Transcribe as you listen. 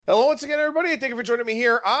Hello once again, everybody, and thank you for joining me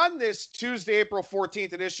here on this Tuesday, April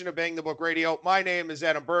 14th edition of Bang the Book Radio. My name is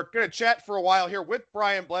Adam Burke. Going to chat for a while here with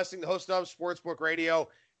Brian Blessing, the host of Sportsbook Radio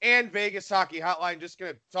and Vegas Hockey Hotline. Just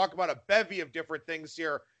going to talk about a bevy of different things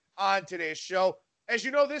here on today's show. As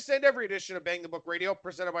you know, this and every edition of Bang the Book Radio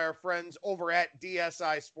presented by our friends over at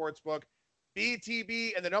DSI Sportsbook.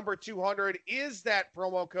 BTB and the number 200 is that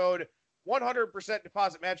promo code. 100%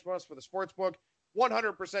 deposit match bonus for the Sportsbook.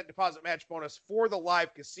 100% deposit match bonus for the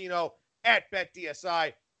live casino at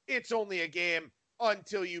BetDSI. It's only a game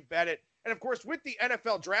until you bet it. And of course, with the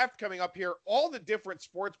NFL draft coming up here, all the different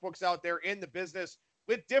sports books out there in the business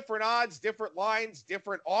with different odds, different lines,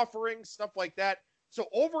 different offerings, stuff like that. So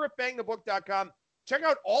over at bangthebook.com, check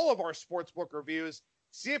out all of our sportsbook reviews.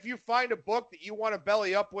 See if you find a book that you want to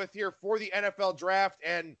belly up with here for the NFL draft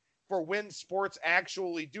and for when sports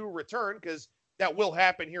actually do return, because that will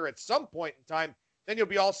happen here at some point in time. Then you'll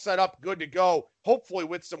be all set up, good to go, hopefully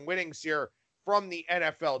with some winnings here from the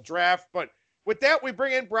NFL draft. But with that, we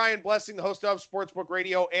bring in Brian Blessing, the host of Sportsbook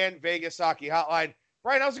Radio and Vegas Hockey Hotline.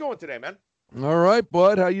 Brian, how's it going today, man? All right,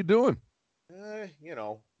 bud. How you doing?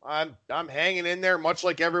 I'm hanging in there much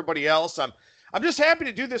like everybody else. I'm just happy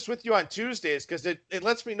to do this with you on Tuesdays because it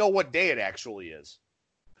lets me know what day it actually is.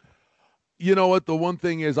 You know what? The one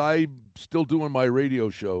thing is I'm still doing my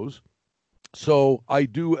radio shows. So I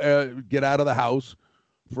do get out of the house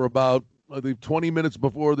for about, I think, 20 minutes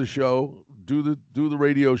before the show, do the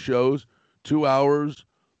radio shows, 2 hours,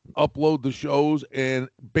 upload the shows, and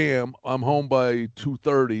bam, I'm home by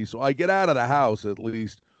 2:30. So I get out of the house at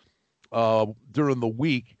least during the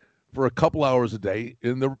week for a couple hours a day.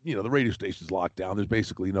 And the radio station's locked down. There's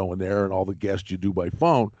basically no one there, and all the guests you do by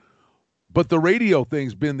phone. But the radio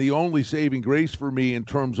thing's been the only saving grace for me in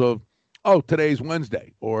terms of, oh, today's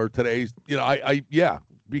Wednesday, or today's,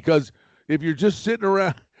 because if you're just sitting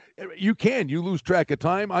around, you lose track of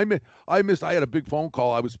time. I had a big phone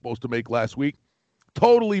call I was supposed to make last week,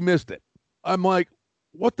 totally missed it. I'm like,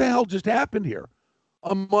 what the hell just happened here?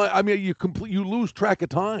 You lose track of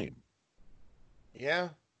time. Yeah,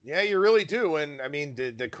 you really do. And I mean,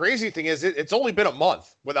 the crazy thing is it's only been a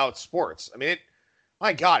month without sports. I mean,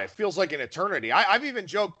 my God, it feels like an eternity. I've even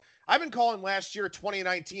joked, I've been calling last year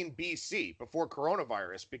 2019 BC before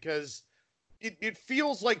coronavirus because it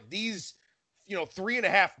feels like these,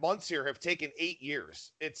 3.5 months here have taken 8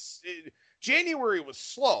 years. January was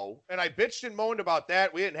slow, and I bitched and moaned about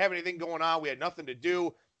that. We didn't have anything going on. We had nothing to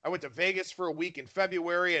do. I went to Vegas for a week in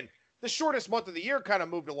February, and the shortest month of the year kind of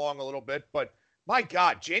moved along a little bit. But my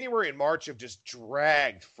God, January and March have just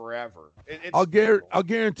dragged forever. I'll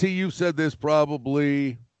guarantee you've said this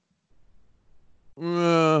probably.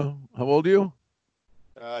 How old are you?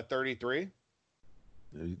 33.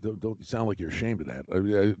 Don't sound like you're ashamed of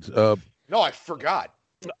that. No, I forgot.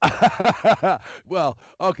 Well,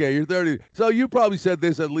 okay, you're 30. So you probably said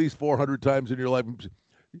this at least 400 times in your life.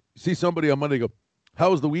 See somebody on Monday, go,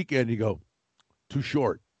 how was the weekend? You go, too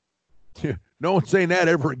short. No one's saying that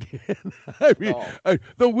ever again. I mean,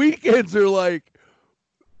 the weekends are like,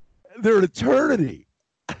 they're an eternity.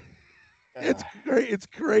 It's great. It's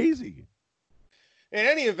crazy. In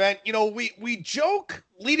any event, we joke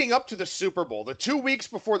leading up to the Super Bowl, the 2 weeks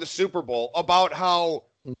before the Super Bowl, about how,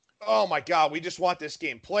 oh my God, we just want this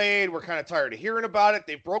game played. We're kind of tired of hearing about it.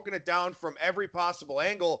 They've broken it down from every possible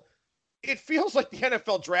angle. It feels like the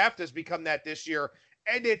NFL draft has become that this year,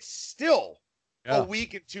 and it's still a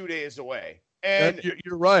week and 2 days away. And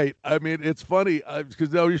you're right. I mean, it's funny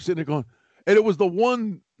because now you're sitting there going, and it was the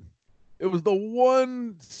one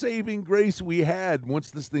saving grace we had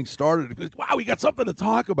once this thing started. Because, wow, we got something to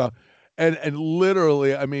talk about. And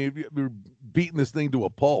literally, I mean, we're beating this thing to a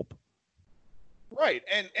pulp. Right.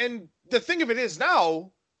 And the thing of it is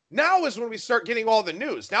now is when we start getting all the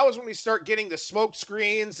news. Now is when we start getting the smoke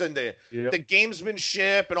screens and the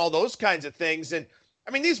gamesmanship and all those kinds of things. And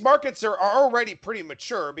I mean, these markets are already pretty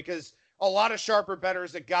mature because a lot of sharper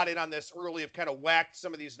bettors that got in on this early have kind of whacked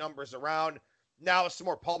some of these numbers around. Now some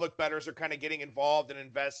more public bettors are kind of getting involved and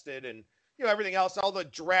invested, and everything else. All the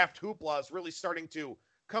draft hoopla is really starting to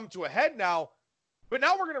come to a head now. But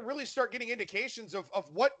now we're going to really start getting indications of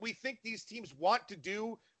what we think these teams want to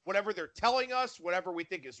do, whatever they're telling us, whatever we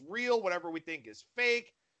think is real, whatever we think is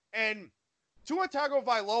fake. And Tua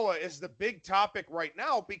Tagovailoa is the big topic right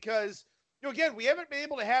now because, again, we haven't been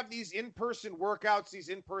able to have these in-person workouts, these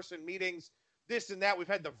in-person meetings, this and that. We've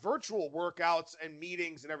had the virtual workouts and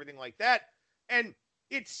meetings and everything like that. And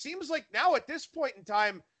it seems like now at this point in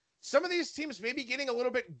time, some of these teams may be getting a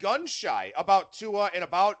little bit gun shy about Tua and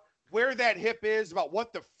about where that hip is, about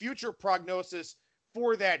what the future prognosis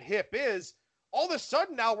for that hip is. All of a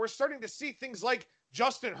sudden now we're starting to see things like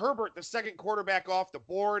Justin Herbert, the second quarterback off the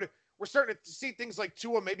board. We're starting to see things like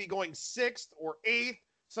Tua maybe going 6th or 8th,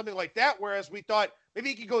 something like that, whereas we thought maybe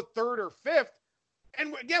he could go 3rd or 5th.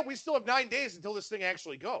 And again, we still have 9 days until this thing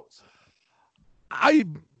actually goes. I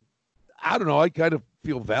don't know. I kind of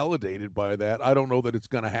feel validated by that. I don't know that it's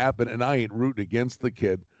going to happen, and I ain't rooting against the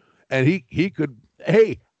kid. And he could,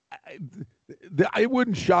 hey, it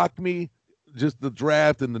wouldn't shock me, just the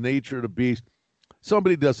draft and the nature of the beast.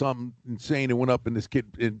 Somebody does something insane and went up, and this kid,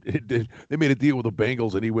 they made a deal with the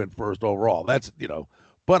Bengals, and he went 1st overall. That's,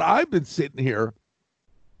 but I've been sitting here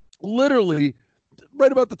literally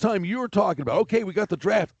right about the time you were talking about, okay, we got the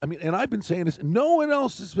draft. I mean, and I've been saying this. No one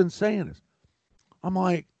else has been saying this. I'm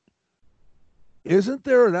like, isn't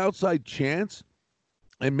there an outside chance,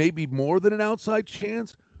 and maybe more than an outside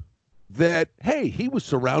chance, that, hey, he was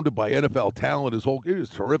surrounded by NFL talent he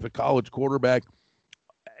was a terrific college quarterback.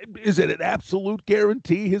 Is it an absolute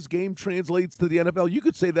guarantee his game translates to the NFL? You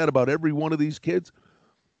could say that about every one of these kids.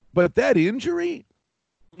 But that injury,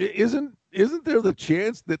 isn't there the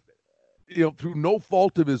chance that, through no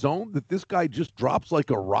fault of his own, that this guy just drops like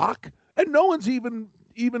a rock? And no one's even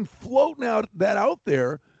floating that out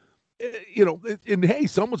there. And hey,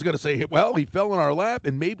 someone's going to say, well, he fell in our lap,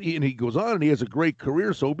 and he goes on and he has a great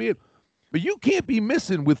career, so be it. But you can't be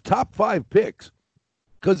missing with top 5 picks,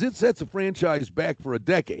 because it sets a franchise back for a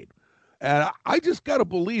decade. And I just got to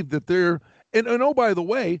believe that and oh, by the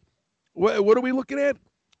way, what are we looking at?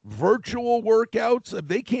 Virtual workouts.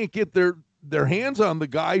 They can't get their hands on the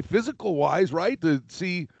guy physical-wise, right, to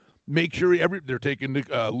make sure they're taking Nick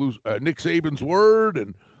Saban's word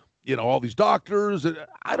and, all these doctors. And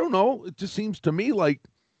I don't know. It just seems to me like,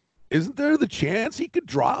 isn't there the chance he could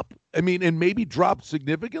drop? I mean, and maybe drop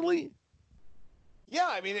significantly? Yeah,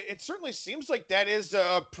 I mean, it certainly seems like that is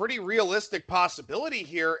a pretty realistic possibility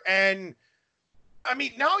here. And, I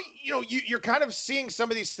mean, now, you're kind of seeing some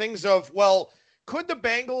of these things of, well, could the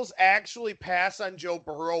Bengals actually pass on Joe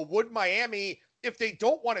Burrow? Would Miami, if they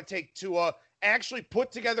don't want to take Tua, actually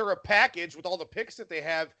put together a package with all the picks that they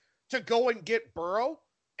have to go and get Burrow?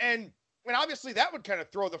 And obviously that would kind of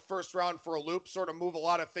throw the first round for a loop, sort of move a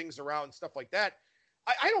lot of things around, stuff like that.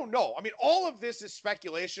 I don't know. I mean, all of this is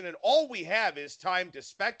speculation, and all we have is time to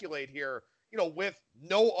speculate here, with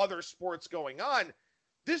no other sports going on.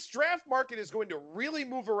 This draft market is going to really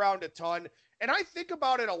move around a ton, and I think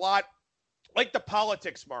about it a lot like the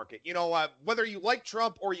politics market. Whether you like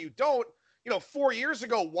Trump or you don't, 4 years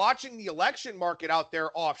ago, watching the election market out there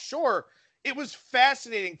offshore, it was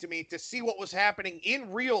fascinating to me to see what was happening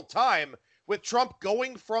in real time with Trump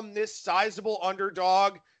going from this sizable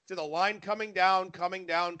underdog to the line coming down,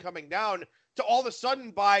 to all of a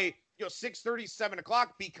sudden by 6:30, 7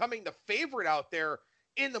 o'clock becoming the favorite out there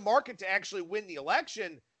in the market to actually win the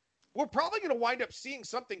election. We're probably going to wind up seeing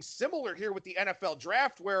something similar here with the NFL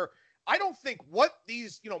draft, where I don't think what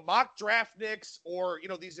these, mock draft nicks or,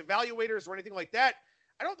 these evaluators or anything like that,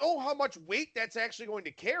 I don't know how much weight that's actually going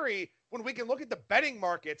to carry when we can look at the betting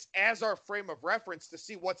markets as our frame of reference to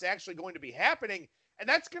see what's actually going to be happening. And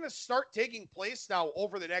that's going to start taking place now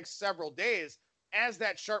over the next several days as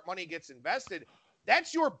that sharp money gets invested.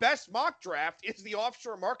 That's your best mock draft. It's the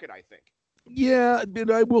offshore market, I think. Yeah, but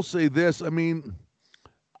I will say this. I mean,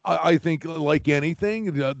 I think like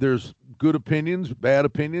anything, there's good opinions, bad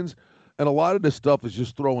opinions, and a lot of this stuff is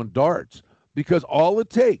just throwing darts, because all it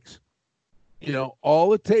takes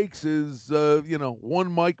is,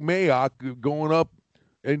 one Mike Mayock going up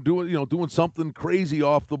and doing something crazy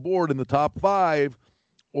off the board in the top 5,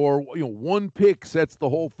 or, one pick sets the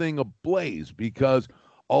whole thing ablaze, because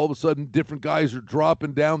all of a sudden different guys are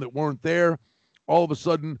dropping down that weren't there. All of a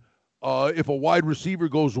sudden, if a wide receiver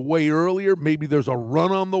goes way earlier, maybe there's a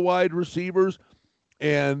run on the wide receivers,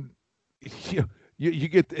 and you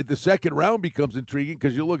get the second round becomes intriguing,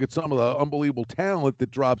 because you look at some of the unbelievable talent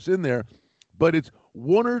that drops in there, but it's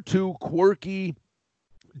one or two quirky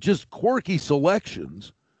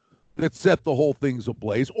selections that set the whole thing's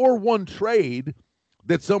ablaze, or one trade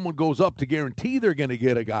that someone goes up to guarantee they're going to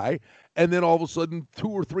get a guy, and then all of a sudden 2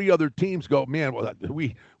 or 3 other teams go, man, well,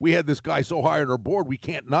 we had this guy so high on our board, we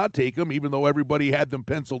can't not take him, even though everybody had them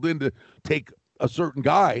penciled in to take a certain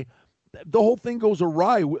guy. The whole thing goes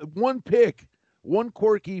awry. One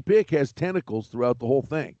quirky pick has tentacles throughout the whole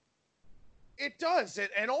thing. It does.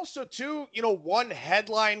 And also, too, one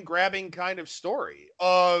headline grabbing kind of story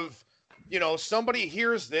of, somebody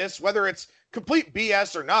hears this, whether it's complete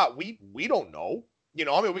BS or not, we don't know.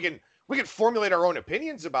 We can formulate our own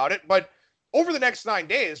opinions about it, but over the next 9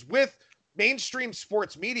 days, with mainstream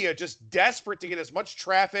sports media just desperate to get as much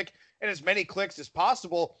traffic and as many clicks as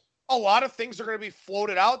possible, a lot of things are going to be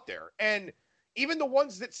floated out there. And, even the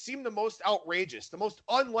ones that seem the most outrageous, the most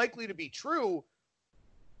unlikely to be true,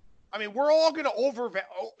 I mean, we're all going to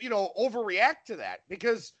overreact to that,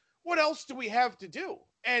 because what else do we have to do?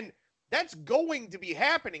 And that's going to be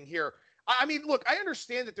happening here. I mean, look, I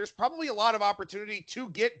understand that there's probably a lot of opportunity to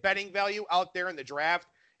get betting value out there in the draft.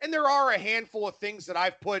 And there are a handful of things that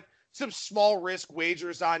I've put some small risk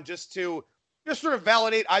wagers on just to just sort of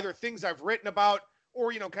validate either things I've written about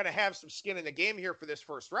or, kind of have some skin in the game here for this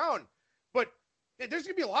first round. But there's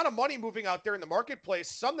going to be a lot of money moving out there in the marketplace,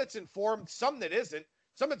 some that's informed, some that isn't,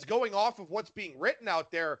 some that's going off of what's being written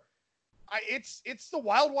out there. It's the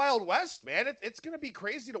wild, wild west, man. It's going to be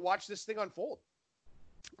crazy to watch this thing unfold.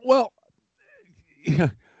 Well, yeah,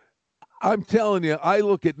 I'm telling you, I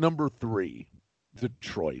look at number 3,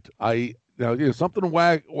 Detroit. Something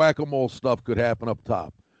whack-a-mole stuff could happen up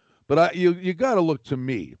top. But you got to look to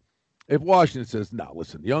me. If Washington says, no,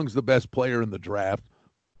 listen, Young's the best player in the draft,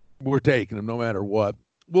 we're taking him no matter what.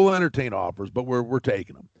 We'll entertain offers, but we're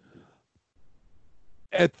taking him.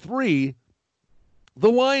 At 3,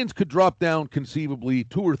 the Lions could drop down conceivably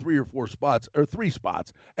 2 or 3 or 4 spots, or 3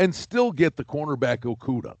 spots, and still get the cornerback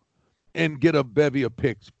Okudah and get a bevy of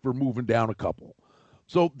picks for moving down a couple.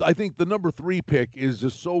 So I think the number 3 pick is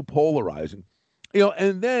just so polarizing.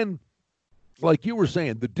 And then, like you were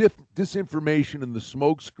saying, the disinformation and the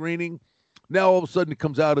smoke screening, now all of a sudden it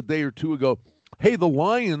comes out a day or two ago, hey, the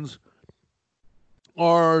Lions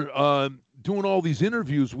are doing all these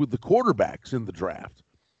interviews with the quarterbacks in the draft.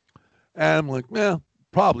 And I'm like,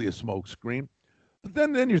 probably a smoke screen. But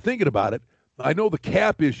then you're thinking about it. I know the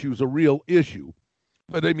cap issue is a real issue.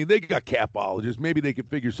 But, I mean, they got capologists. Maybe they could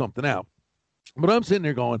figure something out. But I'm sitting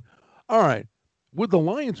there going, all right, would the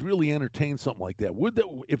Lions really entertain something like that?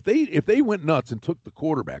 If they went nuts and took the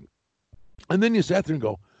quarterback, and then you sat there and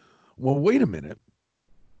go, well, wait a minute.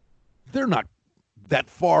 They're not that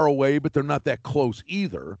far away, but they're not that close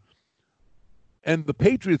either. And the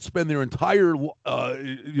Patriots spend their entire,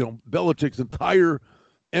 Belichick's entire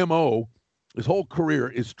MO, his whole career,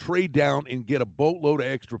 is trade down and get a boatload of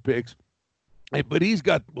extra picks. But he's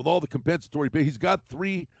got, with all the compensatory picks, he's got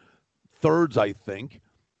 3/3, I think.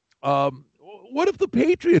 What if the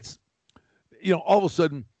Patriots, all of a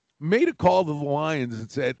sudden made a call to the Lions and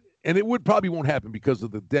said, and it probably won't happen because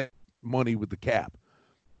of the debt money with the cap.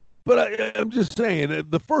 But I'm just saying,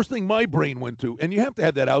 the first thing my brain went to, and you have to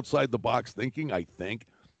have that outside-the-box thinking, I think,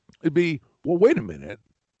 it'd be, well, wait a minute.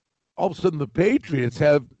 All of a sudden, the Patriots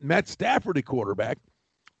have Matt Stafford at quarterback,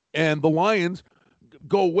 and the Lions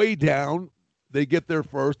go way down. They get their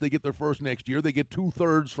first. They get their first next year. They get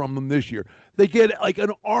 2/3 from them this year. They get like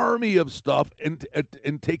an army of stuff and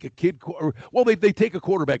take a kid. Well, they take a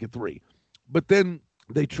quarterback at 3, but then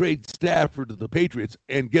they trade Stafford to the Patriots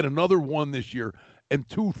and get another one this year and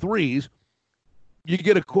 2 3s. You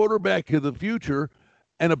get a quarterback of the future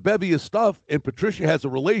and a bevy of stuff, and Patricia has a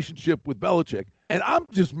relationship with Belichick. And I'm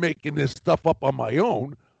just making this stuff up on my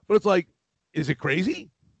own. But it's like, is it crazy?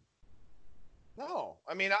 No.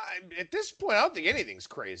 I mean, at this point, I don't think anything's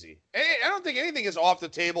crazy. I don't think anything is off the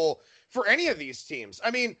table for any of these teams.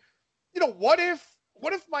 I mean, what if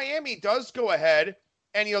Miami does go ahead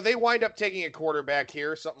and, they wind up taking a quarterback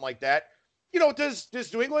here, something like that?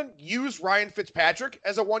 Does New England use Ryan Fitzpatrick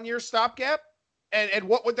as a 1-year stopgap? And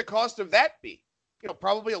what would the cost of that be?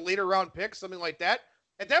 Probably a later round pick, something like that.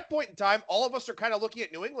 At that point in time, all of us are kind of looking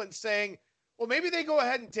at New England saying, well, maybe they go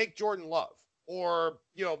ahead and take Jordan Love. Or,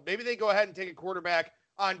 maybe they go ahead and take a quarterback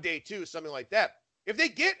on day 2, something like that. If they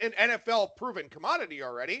get an NFL proven commodity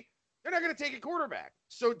already, they're not going to take a quarterback.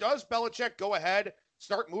 So does Belichick go ahead,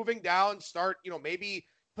 start moving down, start, maybe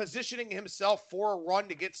positioning himself for a run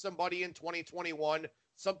to get somebody in 2021,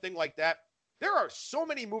 something like that? There are so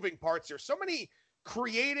many moving parts here, so many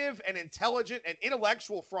creative and intelligent and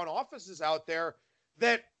intellectual front offices out there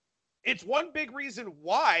that it's one big reason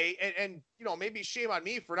why, and maybe shame on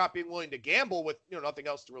me for not being willing to gamble with, nothing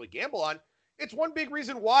else to really gamble on. It's one big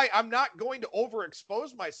reason why I'm not going to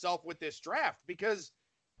overexpose myself with this draft, because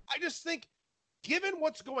I just think, given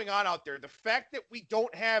what's going on out there, the fact that we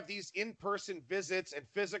don't have these in-person visits and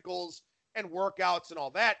physicals and workouts and all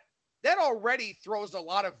that, that already throws a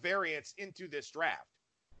lot of variance into this draft.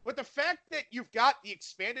 But the fact that you've got the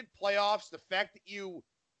expanded playoffs, the fact that you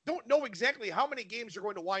don't know exactly how many games you're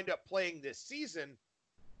going to wind up playing this season,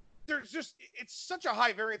 it's such a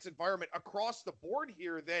high variance environment across the board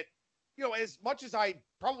here that, as much as I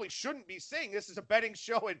probably shouldn't be saying this as a betting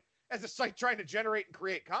show and as a site trying to generate and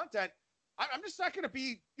create content, I'm just not going to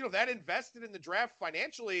be, that invested in the draft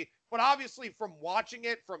financially. But obviously from watching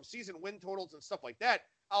it, from season win totals and stuff like that,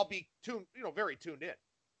 I'll be very tuned in.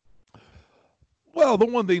 Well, the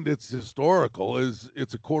one thing that's historical is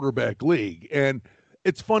it's a quarterback league. And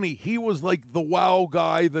it's funny, he was like the wow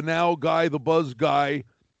guy, the now guy, the buzz guy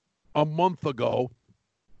a month ago.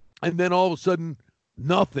 And then all of a sudden,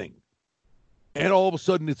 nothing. And all of a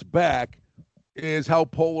sudden, it's back. Is how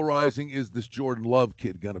polarizing is this Jordan Love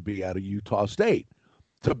kid going to be out of Utah State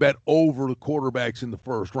to bet over the quarterbacks in the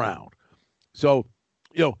first round? So,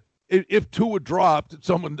 if Tua dropped,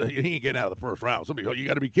 someone, he ain't getting out of the first round. Somebody go, you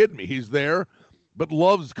got to be kidding me. He's there. But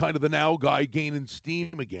Love's kind of the now guy gaining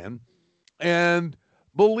steam again. And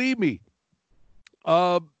believe me,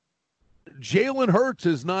 Jalen Hurts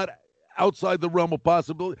is not outside the realm of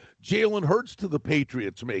possibility. Jalen Hurts to the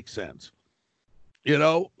Patriots makes sense.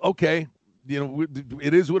 Okay.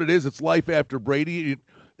 It is what it is. It's life after Brady.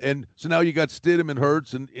 And so now you got Stidham and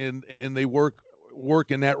Hurts, and they work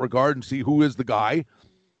in that regard and see who is the guy.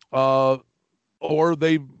 Or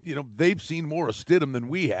they've seen more of Stidham than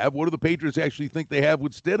we have. What do the Patriots actually think they have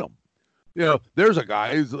with Stidham? There's a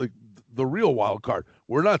guy who's like the real wild card.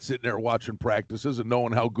 We're not sitting there watching practices and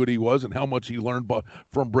knowing how good he was and how much he learned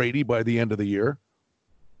from Brady by the end of the year.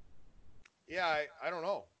 Yeah, I don't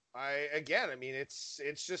know.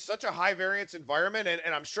 It's just such a high variance environment,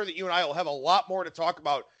 and I'm sure that you and I will have a lot more to talk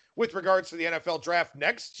about with regards to the NFL draft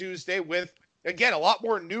next Tuesday with, again, a lot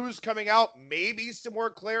more news coming out, maybe some more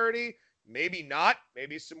clarity, maybe not,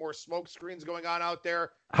 maybe some more smoke screens going on out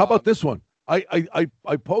there. How about this one? I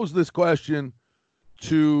posed this question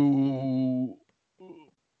to,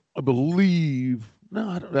 I believe,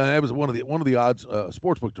 that was one of the odds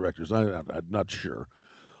sportsbook directors. I'm not sure.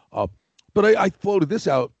 But I floated this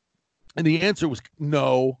out, and the answer was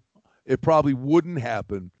no, it probably wouldn't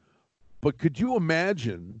happen. But could you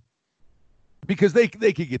imagine, because they could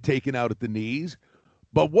get taken out at the knees,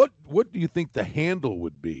 but what do you think the handle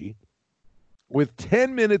would be with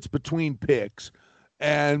 10 minutes between picks?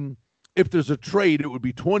 And if there's a trade, it would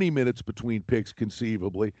be 20 minutes between picks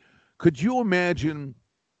conceivably. Could you imagine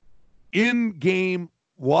in-game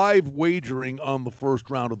live wagering on the first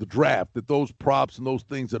round of the draft, that those props and those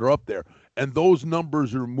things that are up there, and those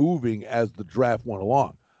numbers are moving as the draft went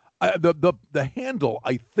along? The handle,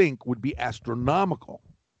 I think, would be astronomical.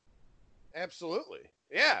 Absolutely.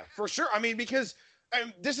 Yeah, for sure. Because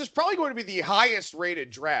this is probably going to be the highest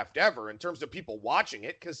rated draft ever in terms of people watching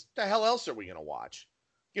it, because the hell else are we going to watch?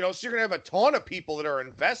 So you're going to have a ton of people that are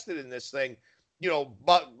invested in this thing,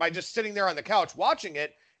 but by just sitting there on the couch watching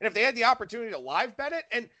it. And if they had the opportunity to live bet it,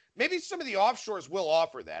 and maybe some of the offshores will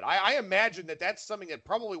offer that. I imagine that that's something that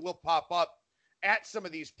probably will pop up at some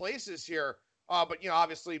of these places here. But,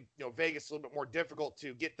 obviously, Vegas is a little bit more difficult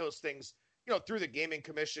to get those things, through the gaming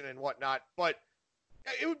commission and whatnot. But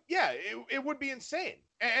it would be insane.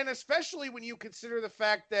 And especially when you consider the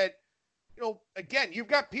fact that, again, you've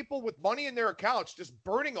got people with money in their accounts just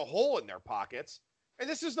burning a hole in their pockets. And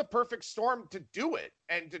this is the perfect storm to do it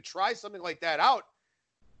and to try something like that out.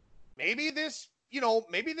 Maybe this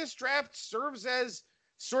draft serves as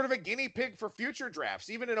sort of a guinea pig for future drafts,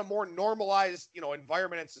 even in a more normalized,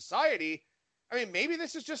 environment and society. Maybe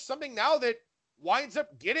this is just something now that winds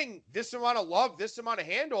up getting this amount of love, this amount of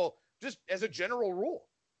handle, just as a general rule.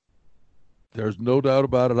 There's no doubt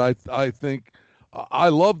about it. I think I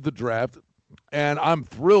love the draft, and I'm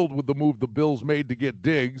thrilled with the move the Bills made to get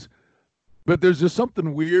Diggs. But there's just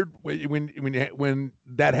something weird when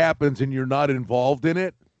that happens and you're not involved in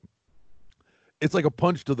it. It's like a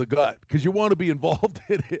punch to the gut because you want to be involved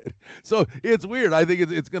in it. So it's weird. I think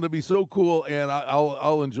it's going to be so cool, and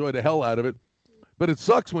I'll enjoy the hell out of it. But it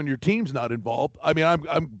sucks when your team's not involved.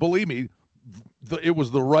 I'm believe me, it was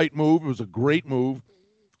the right move. It was a great move,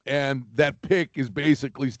 and that pick is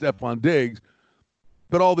basically Stephon Diggs.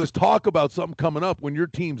 But all this talk about something coming up when your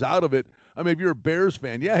team's out of it. If you're a Bears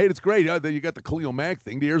fan, yeah, hey, it's great. You got the Khalil Mack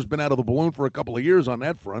thing. The air's been out of the balloon for a couple of years on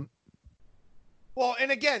that front. Well,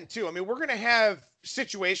 and again, too, we're going to have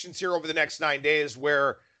situations here over the next 9 days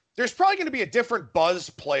where there's probably going to be a different buzz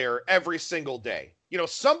player every single day.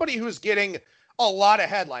 Somebody who's getting a lot of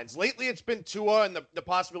headlines. Lately, it's been Tua and the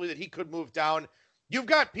possibility that he could move down. You've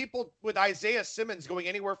got people with Isaiah Simmons going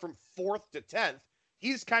anywhere from 4th to 10th.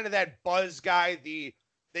 He's kind of that buzz guy. They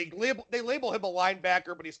label him a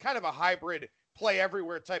linebacker, but he's kind of a hybrid play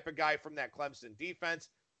everywhere type of guy from that Clemson defense.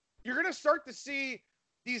 You're going to start to see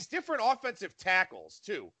these different offensive tackles,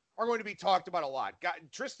 too, are going to be talked about a lot.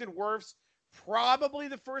 Tristan Wirfs, probably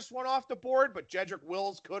the first one off the board, but Jedrick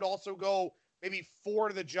Wills could also go maybe 4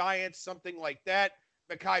 to the Giants, something like that.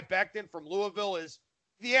 Mekhi Becton from Louisville is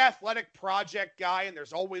the athletic project guy, and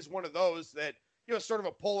there's always one of those that, sort of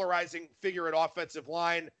a polarizing figure at offensive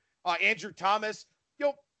line. Andrew Thomas,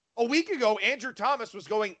 a week ago, Andrew Thomas was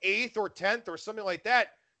going 8th or 10th or something like that.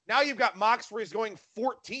 Now you've got mocks where he's going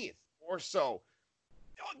 14th or so.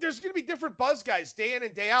 There's going to be different buzz guys day in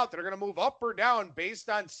and day out that are going to move up or down based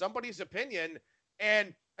on somebody's opinion.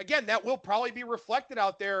 And again, that will probably be reflected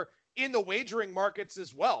out there in the wagering markets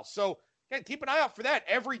as well. So again, keep an eye out for that.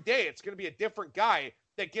 Every day it's going to be a different guy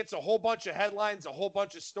that gets a whole bunch of headlines, a whole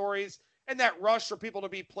bunch of stories, and that rush for people to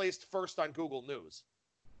be placed first on Google News.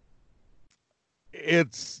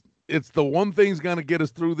 It's the one thing's going to get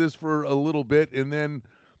us through this for a little bit, and then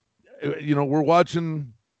we're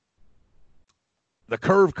watching the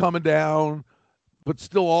curve coming down, but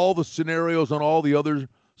still all the scenarios on all the other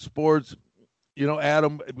sports.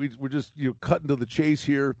 Adam, we're just cutting to the chase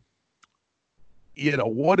here.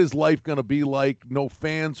 What is life going to be like? No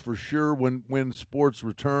fans for sure when sports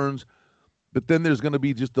returns, but then there's going to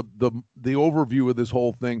be just the overview of this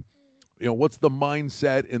whole thing. What's the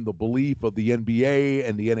mindset and the belief of the NBA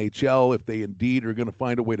and the NHL if they indeed are going to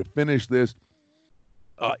find a way to finish this?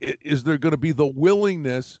 Is there going to be the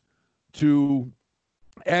willingness to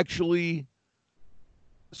actually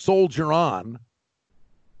soldier on?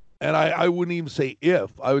 And I wouldn't even say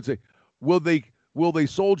if. I would say, will they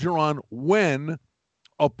soldier on when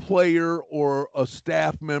a player or a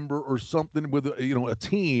staff member or something with a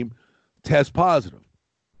team tests positive?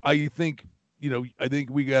 I think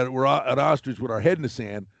we're at ostrich with our head in the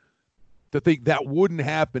sand to think that wouldn't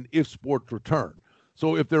happen if sports return.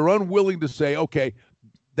 So if they're unwilling to say, okay,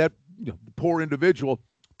 that poor individual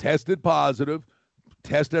tested positive,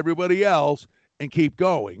 test everybody else and keep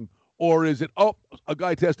going, or is it, a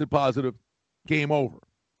guy tested positive, game over?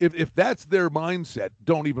 If that's their mindset,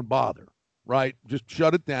 don't even bother, right? Just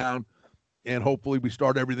shut it down, and hopefully we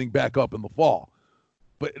start everything back up in the fall.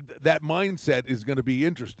 But that mindset is going to be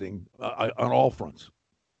interesting on all fronts.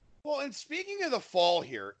 Well, and speaking of the fall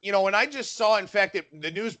here, and I just saw, in fact,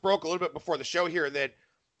 the news broke a little bit before the show here that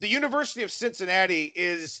the University of Cincinnati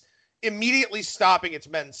is immediately stopping its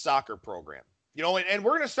men's soccer program. And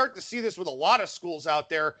we're going to start to see this with a lot of schools out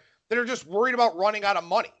there that are just worried about running out of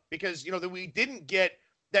money because, that we didn't get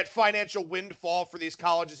that financial windfall for these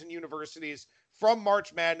colleges and universities from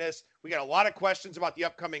March Madness. We got a lot of questions about the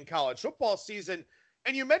upcoming college football season.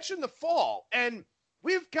 And you mentioned the fall, and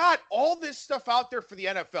we've got all this stuff out there for the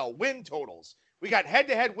NFL, win totals. We got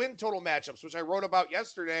head-to-head win total matchups, which I wrote about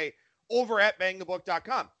yesterday over at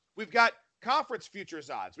BangTheBook.com. We've got conference futures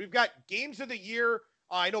odds. We've got games of the year.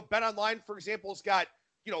 I know BetOnline, for example, has got,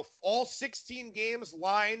 all 16 games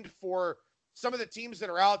lined for some of the teams that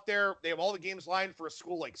are out there. They have all the games lined for a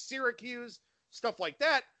school like Syracuse, stuff like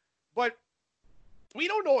that. But we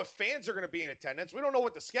don't know if fans are going to be in attendance. We don't know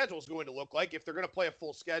what the schedule is going to look like, if they're going to play a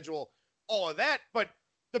full schedule, all of that. But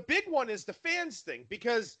the big one is the fans thing,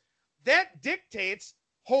 because that dictates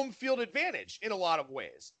home field advantage in a lot of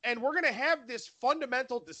ways. And we're going to have this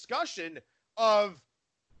fundamental discussion of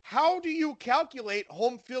how do you calculate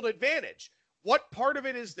home field advantage? What part of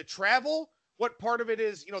it is the travel? What part of it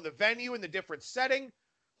is, the venue and the different setting?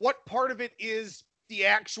 What part of it is the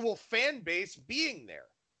actual fan base being there?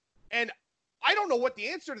 And I don't know what the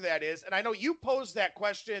answer to that is. And I know you posed that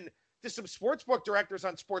question to some sportsbook directors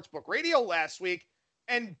on Sportsbook Radio last week.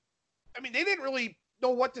 And they didn't really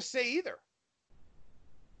know what to say either.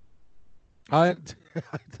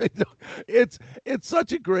 It's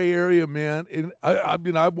such a gray area, man. And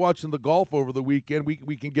I'm watching the golf over the weekend.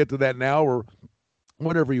 We can get to that now or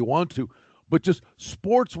whatever you want to, but just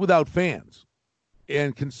sports without fans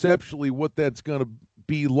and conceptually what that's going to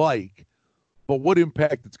be like, but what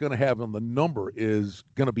impact it's going to have on the number is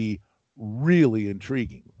going to be really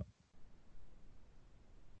intriguing.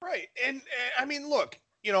 Right. And look,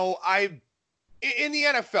 in the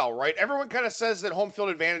NFL, right, everyone kind of says that home field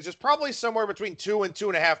advantage is probably somewhere between 2 and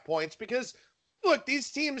 2.5 points because, look, these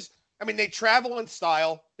teams, they travel in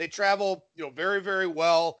style. They travel, very, very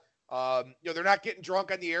well. They're not getting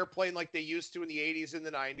drunk on the airplane like they used to in the 80s and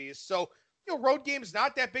the 90s. So, road games,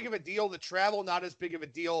 not that big of a deal. The travel, not as big of a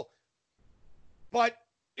deal. But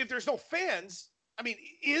if there's no fans,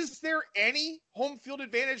 is there any home field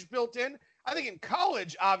advantage built in? I think in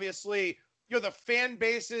college, obviously, the fan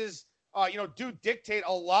bases, do dictate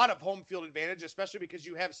a lot of home field advantage, especially because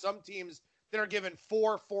you have some teams that are given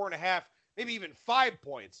 4, 4.5, maybe even 5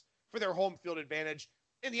 points for their home field advantage.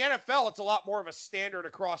 In the NFL, it's a lot more of a standard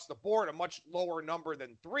across the board, a much lower number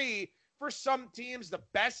than 3. For some teams, the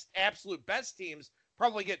best, absolute best teams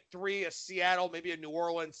probably get 3, a Seattle, maybe a New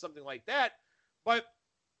Orleans, something like that. But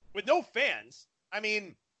with no fans,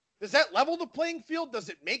 does that level the playing field? Does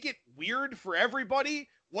it make it weird for everybody?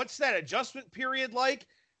 What's that adjustment period like?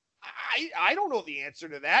 I don't know the answer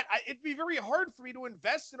to that. It'd be very hard for me to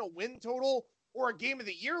invest in a win total or a game of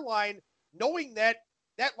the year line, knowing that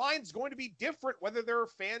that line's going to be different whether there are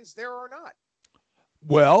fans there or not.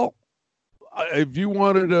 Well, if you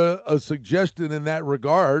wanted a suggestion in that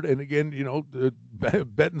regard, and again,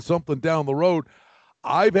 betting something down the road,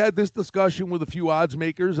 I've had this discussion with a few odds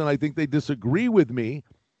makers, and I think they disagree with me.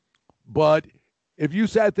 But if you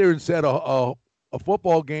sat there and said a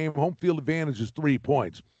football game, home field advantage is 3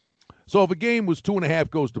 points. So if a game was 2.5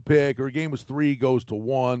 goes to pick, or a game was 3 goes to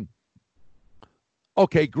 1,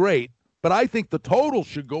 okay, great. But I think the total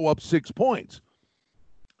should go up 6 points.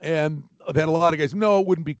 And I've had a lot of guys, no, it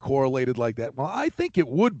wouldn't be correlated like that. Well, I think it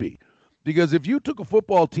would be. Because if you took a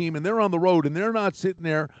football team and they're on the road and they're not sitting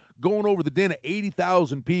there going over the din of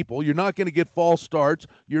 80,000 people, you're not going to get false starts.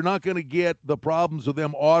 You're not going to get the problems of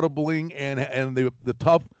them audibling and the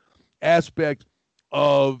tough aspect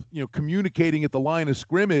of communicating at the line of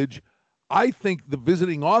scrimmage. I think the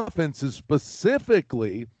visiting offenses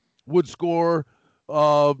specifically would score,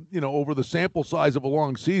 over the sample size of a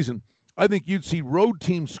long season. I think you'd see road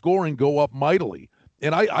team scoring go up mightily,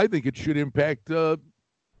 and I think it should impact.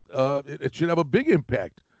 It should have a big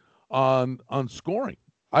impact on scoring.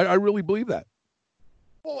 I really believe that.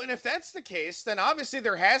 Well, and if that's the case, then obviously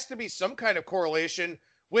there has to be some kind of correlation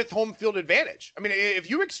with home field advantage. I mean, if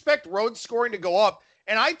you expect road scoring to go up,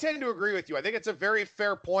 and I tend to agree with you, I think it's a very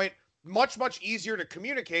fair point. Much, much easier to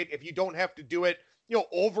communicate if you don't have to do it,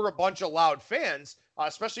 over a bunch of loud fans,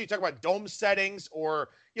 especially you talk about dome settings or,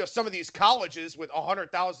 some of these colleges with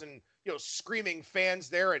 100,000, screaming fans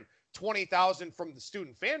there and 20,000 from the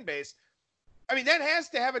student fan base. I mean, that has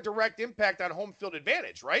to have a direct impact on home field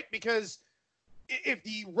advantage, right? Because if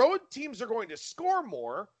the road teams are going to score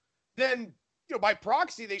more, then, by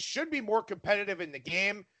proxy, they should be more competitive in the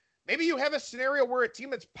game. Maybe you have a scenario where a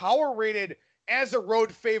team that's power rated as a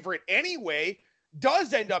road favorite anyway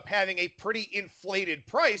does end up having a pretty inflated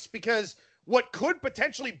price because what could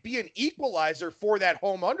potentially be an equalizer for that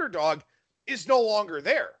home underdog is no longer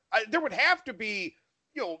there. There would have to be,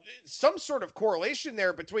 some sort of correlation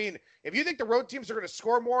there between if you think the road teams are going to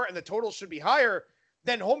score more and the total should be higher,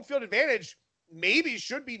 then home field advantage maybe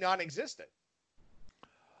should be non-existent.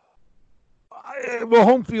 Well,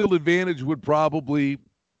 home field advantage would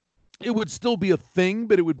still be a thing,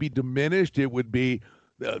 but it would be diminished. It would be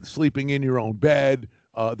sleeping in your own bed,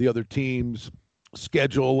 the other team's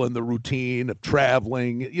schedule and the routine of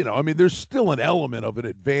traveling. There's still an element of an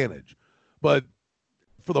advantage. But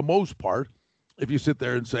for the most part, if you sit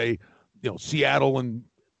there and say, Seattle and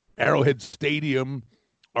Arrowhead Stadium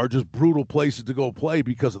are just brutal places to go play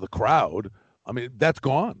because of the crowd, that's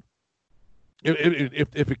gone.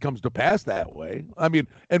 If it comes to pass that way,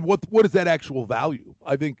 and what is that actual value?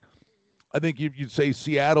 I think you'd say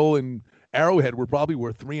Seattle and Arrowhead were probably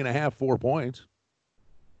worth 3.5, 4 points.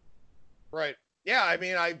 Right. Yeah.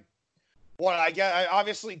 I get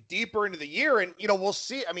obviously deeper into the year and, we'll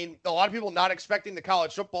see. A lot of people not expecting the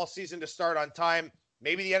college football season to start on time.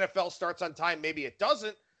 Maybe the NFL starts on time. Maybe it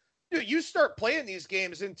doesn't. Dude, you start playing these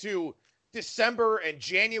games into December and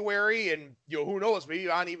January and, who knows, maybe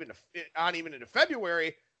on even into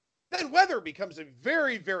February, then weather becomes a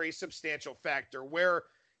very, very substantial factor where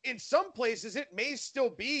in some places it may still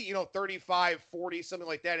be, 35, 40, something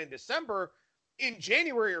like that in December. In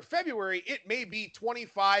January or February, it may be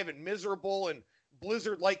 25 and miserable and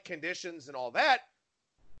blizzard-like conditions and all that.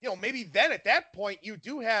 Maybe then at that point you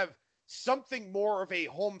do have something more of a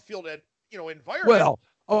home field, environment. Well,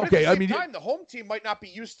 okay. But at the same time, the home team might not be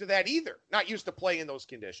used to that either. Not used to playing in those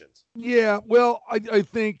conditions. Yeah. Well, I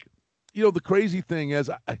think, the crazy thing is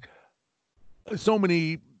so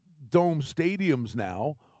many dome stadiums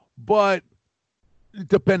now, but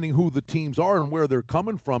depending who the teams are and where they're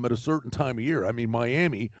coming from at a certain time of year.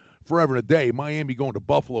 Miami, forever and a day, Miami going to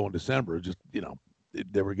Buffalo in December, just,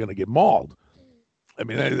 they were going to get mauled.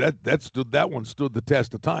 That one stood the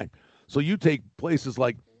test of time. So you take places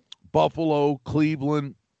like Buffalo,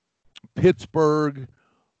 Cleveland, Pittsburgh,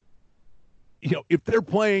 if they're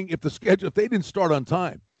playing, if they didn't start on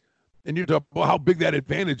time, and you're talking about how big that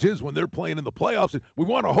advantage is when they're playing in the playoffs. We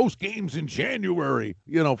want to host games in January,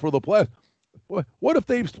 for the playoffs. What if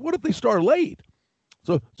they start late?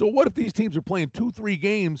 So what if these teams are playing 2-3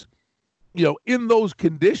 games, in those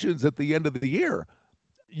conditions at the end of the year?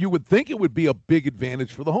 You would think it would be a big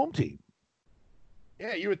advantage for the home team.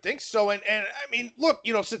 Yeah, you would think so. And look,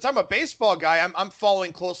 since I'm a baseball guy, I'm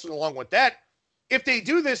following closely along with that. If they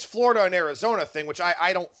do this Florida and Arizona thing, which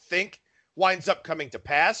I don't think winds up coming to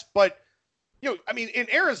pass, but in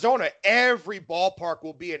Arizona, every ballpark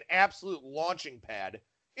will be an absolute launching pad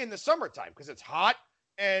in the summertime because it's hot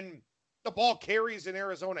and the ball carries in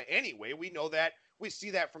Arizona anyway. We know that. We see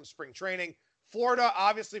that from spring training. Florida,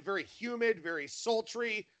 obviously very humid, very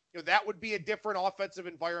sultry. that would be a different offensive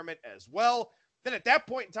environment as well. Then at that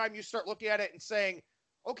point in time, you start looking at it and saying,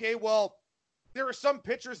 okay, well, there are some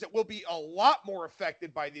pitchers that will be a lot more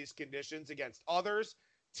affected by these conditions against others.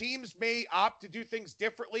 Teams may opt to do things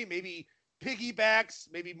differently, maybe piggybacks,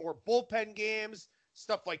 maybe more bullpen games,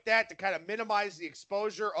 stuff like that, to kind of minimize the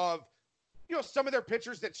exposure of, some of their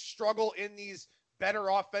pitchers that struggle in these better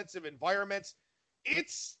offensive environments.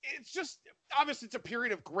 It's just, obviously it's a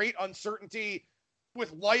period of great uncertainty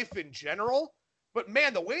with life in general, but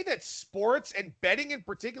man, the way that sports and betting in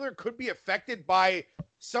particular could be affected by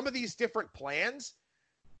some of these different plans.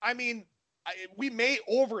 I mean, we may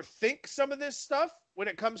overthink some of this stuff when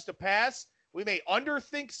it comes to pass. We may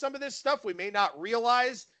underthink some of this stuff. We may not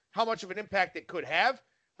realize how much of an impact it could have,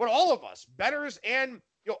 but all of us, bettors and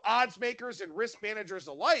odds makers and risk managers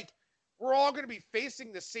alike, we're all going to be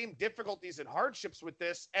facing the same difficulties and hardships with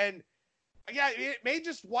this. And yeah, it may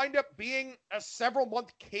just wind up being a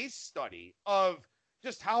several-month case study of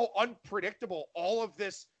just how unpredictable all of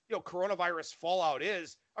this, coronavirus fallout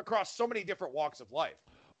is across so many different walks of life.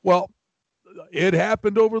 Well, it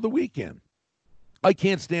happened over the weekend. I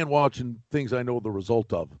can't stand watching things I know the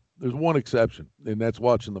result of. There's one exception, and that's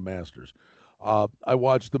watching the Masters. I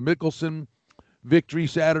watched the Mickelson victory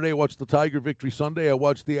Saturday. I watched the Tiger victory Sunday. I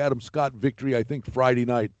watched the Adam Scott victory, I think, Friday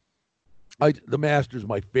night. The Masters,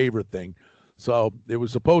 my favorite thing. So it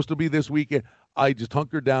was supposed to be this weekend. I just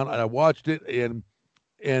hunkered down and I watched it, and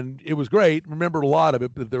it was great. Remembered a lot of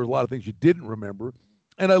it, but there was a lot of things you didn't remember,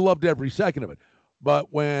 and I loved every second of it.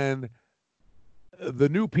 But when the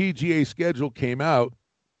new PGA schedule came out,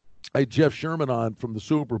 I had Jeff Sherman on from the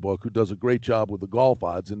Superbook, who does a great job with the golf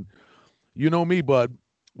odds. And you know me, bud,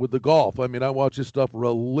 with the golf. I mean, I watch this stuff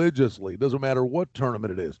religiously. It doesn't matter what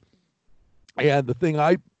tournament it is. And the thing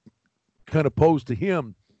I kind of posed to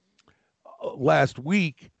him last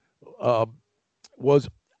week was,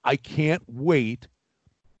 I can't wait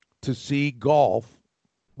to see golf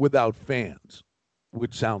without fans,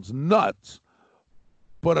 which sounds nuts.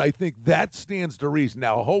 But I think that stands to reason.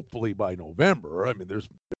 Now, hopefully by November, I mean, there's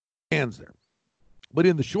fans there. But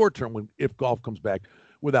in the short term, if golf comes back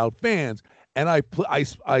without fans, and I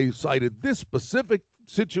cited this specific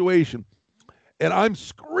situation, and I'm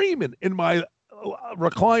screaming in my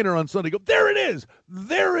recliner on Sunday, go, there it is.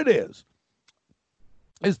 There it is.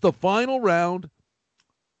 It's the final round,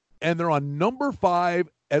 and they're on number 5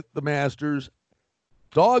 at the Masters.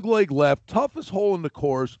 Dogleg left, toughest hole in the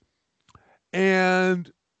course.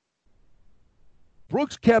 And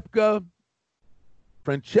Brooks Koepka,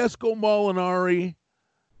 Francesco Molinari,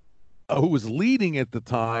 who was leading at the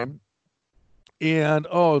time, and,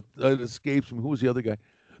 it escapes me. Who was the other guy?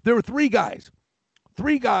 There were 3 guys.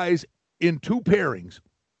 3 guys in 2 pairings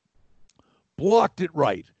blocked it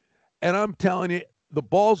right. And I'm telling you, the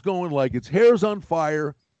ball's going like its hair's on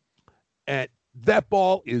fire, and that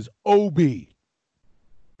ball is OB.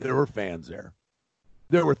 There were fans there.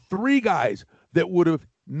 There were 3 guys that would have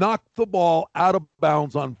knocked the ball out of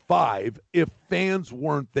bounds on 5 if fans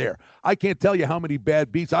weren't there. I can't tell you how many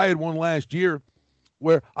bad beats. I had one last year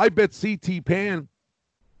where I bet CT Pan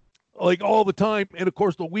like all the time, and of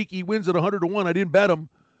course the week he wins at 100-1, I didn't bet him,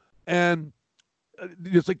 and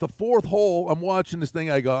it's like the 4th hole, I'm watching this thing,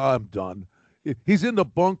 I go, I'm done. He's in the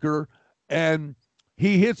bunker, and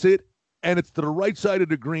he hits it, and it's to the right side of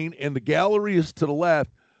the green, and the gallery is to the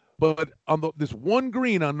left. But on this one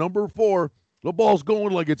green on number 4, the ball's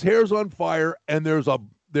going like its hair's on fire, and there's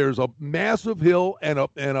a massive hill and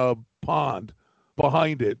a pond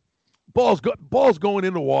behind it. Ball's going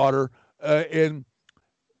in the water, and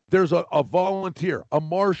there's a volunteer, a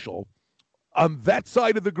marshal, on that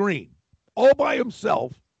side of the green, all by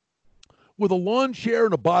himself, with a lawn chair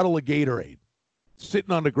and a bottle of Gatorade,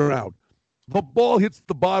 sitting on the ground. The ball hits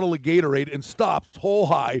the bottle of Gatorade and stops hole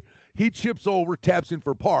high. He chips over, taps in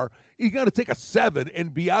for par. He's got to take a 7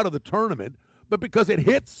 and be out of the tournament. But because it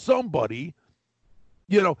hits somebody,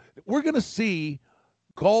 we're going to see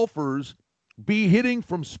golfers be hitting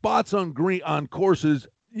from spots on courses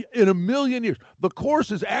in a million years. The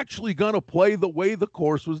course is actually going to play the way the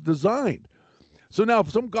course was designed. So now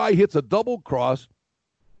if some guy hits a double cross,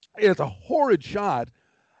 it's a horrid shot.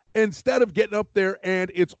 Instead of getting up there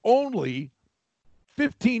and it's only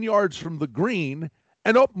 15 yards from the green,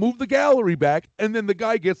 and move the gallery back, and then the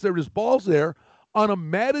guy gets there, his ball's there on a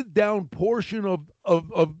matted down portion of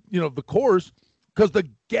the course, because the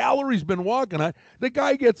gallery's been walking on. The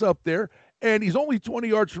guy gets up there, and he's only 20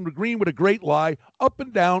 yards from the green with a great lie, up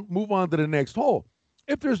and down, move on to the next hole.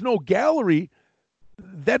 If there's no gallery,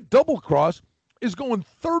 that double cross is going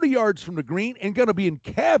 30 yards from the green and going to be in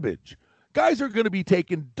cabbage. Guys are going to be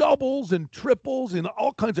taking doubles and triples and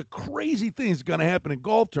all kinds of crazy things going to happen in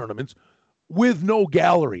golf tournaments with no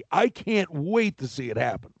gallery. I can't wait to see it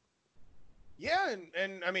happen. Yeah,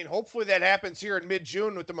 and I mean, hopefully that happens here in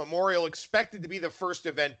mid-June with the Memorial expected to be the first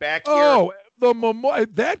event back here. Oh,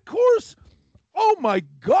 that course? Oh, my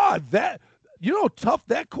God. You know how tough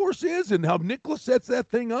that course is and how Nicklaus sets that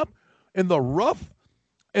thing up and the rough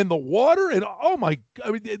and the water and, oh, my,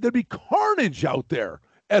 I mean, there'd be carnage out there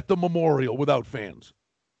at the Memorial without fans.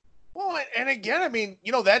 Well, and again, I mean,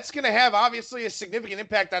 that's going to have obviously a significant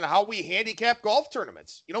impact on how we handicap golf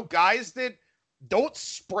tournaments. Guys that don't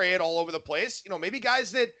spray it all over the place, maybe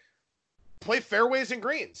guys that play fairways and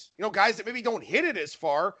greens, guys that maybe don't hit it as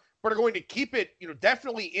far, but are going to keep it,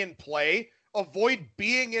 definitely in play, avoid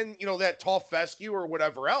being in, that tall fescue or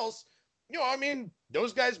whatever else. I mean,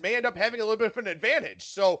 those guys may end up having a little bit of an advantage.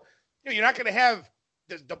 So, you're not going to have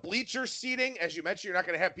the bleacher seating, as you mentioned. You're not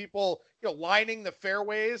going to have people, lining the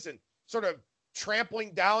fairways and sort of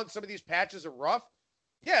trampling down some of these patches of rough.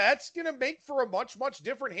 Yeah, that's going to make for a much, much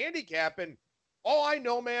different handicap. And all I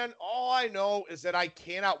know is that I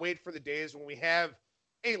cannot wait for the days when we have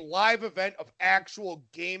a live event of actual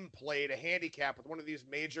gameplay to handicap with one of these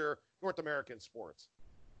major North American sports.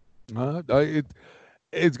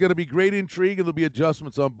 It's going to be great intrigue, and there'll be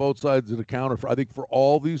adjustments on both sides of the counter, I think, for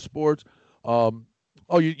all these sports.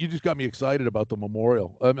 You just got me excited about the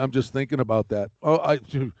Memorial. I'm just thinking about that.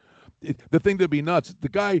 The thing that'd be nuts, the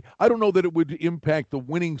guy, I don't know that it would impact the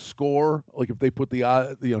winning score, like if they put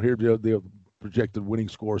the projected winning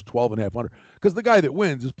score is 12.5 under, because the guy that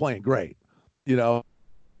wins is playing great,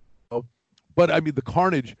 But, I mean, the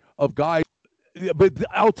carnage of guys. But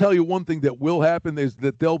I'll tell you one thing that will happen is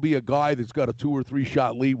that there'll be a guy that's got a 2 or 3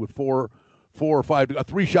 shot lead with four or five. A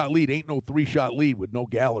 3-shot lead ain't no 3-shot lead with no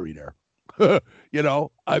gallery there.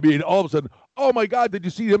 I mean, all of a sudden, oh, my God, did you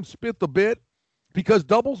see him spit the bit? Because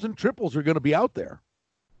doubles and triples are going to be out there.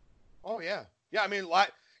 Oh, yeah. Yeah, I mean,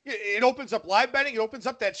 it opens up live betting. It opens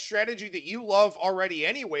up that strategy that you love already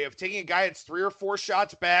anyway of taking a guy that's 3 or 4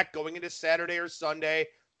 shots back going into Saturday or Sunday,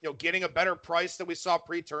 getting a better price than we saw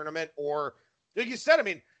pre-tournament. Or, like you said, I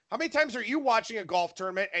mean, how many times are you watching a golf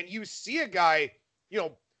tournament and you see a guy,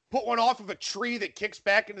 put one off of a tree that kicks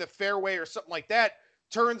back into the fairway or something like that,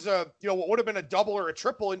 turns what would have been a double or a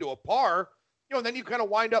triple into a par, and then you kind of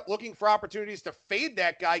wind up looking for opportunities to fade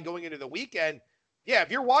that guy going into the weekend. Yeah,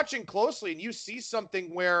 if you're watching closely and you see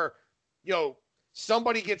something where,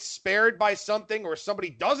 somebody gets spared by something or somebody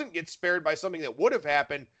doesn't get spared by something that would have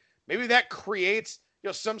happened, maybe that creates,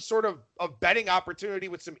 some sort of betting opportunity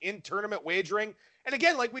with some in-tournament wagering. And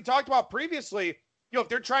again, like we talked about previously, if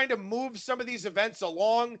they're trying to move some of these events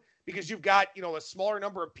along because you've got, a smaller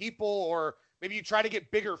number of people, or maybe you try to get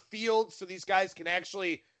bigger fields so these guys can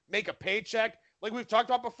actually make a paycheck. Like we've talked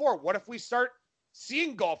about before, what if we start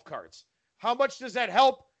seeing golf carts? How much does that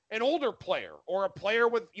help an older player or a player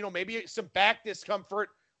with, maybe some back discomfort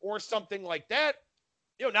or something like that?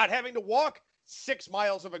 Not having to walk 6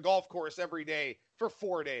 miles of a golf course every day for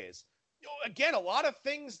 4 days. Again, a lot of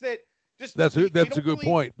things that just that's a good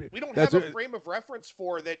point. We don't have a frame of reference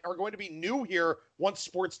for that are going to be new here once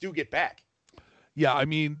sports do get back. Yeah, I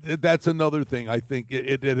mean, that's another thing. I think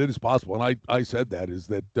it is possible, and I said that is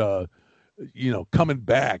that coming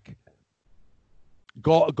back,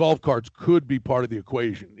 golf carts could be part of the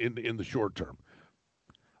equation in the short term.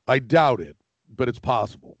 I doubt it, but it's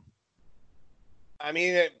possible. I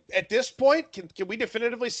mean, at this point, can we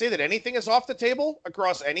definitively say that anything is off the table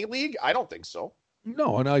across any league? I don't think so.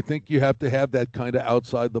 No, and I think you have to have that kind of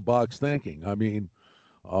outside the box thinking. I mean,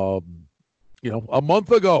 a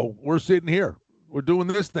month ago, we're sitting here. We're doing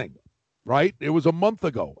this thing, right? It was a month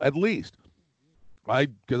ago, at least.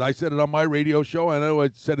 Because I said it on my radio show. I know I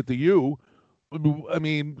said it to you. I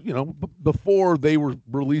mean, before they were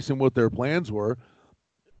releasing what their plans were,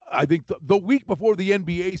 I think the week before the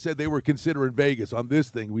NBA said they were considering Vegas on this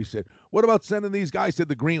thing, we said, what about sending these guys to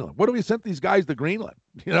Greenland? What if we sent these guys to Greenland?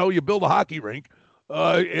 You build a hockey rink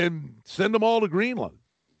and send them all to Greenland.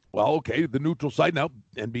 Well, okay, the neutral site now,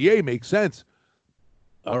 NBA makes sense.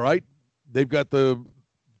 All right. They've got the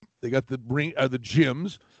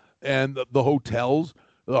gyms and the hotels.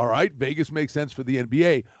 All right. Vegas makes sense for the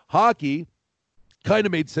NBA. Hockey kind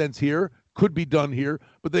of made sense here, could be done here,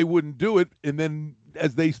 but they wouldn't do it. And then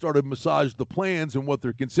as they started to massage the plans and what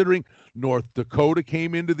they're considering, North Dakota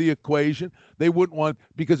came into the equation. They wouldn't want,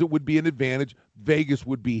 because it would be an advantage. Vegas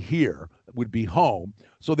would be here, would be home.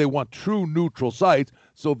 So they want true neutral sites.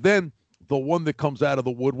 So then the one that comes out of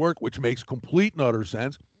the woodwork, which makes complete and utter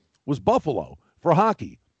sense, was Buffalo for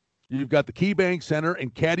hockey. You've got the KeyBank Center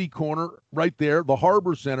and Caddy Corner right there, the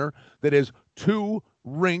Harbor Center that has 2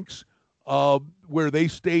 rinks where they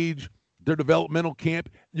stage their developmental camp.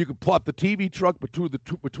 You can plot the TV truck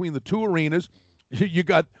between the two arenas. You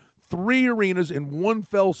got 3 arenas in one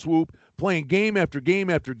fell swoop, playing game after game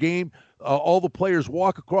after game. All the players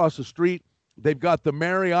walk across the street. They've got the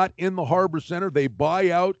Marriott in the Harbor Center. They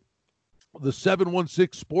buy out the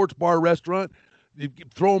 716 Sports Bar Restaurant. You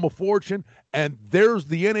throw them a fortune, and there's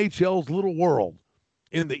the NHL's little world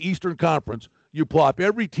in the Eastern Conference. You plop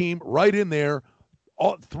every team right in there.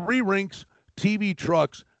 All 3 rinks, TV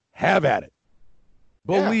trucks, have at it.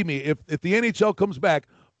 Believe me, if the NHL comes back,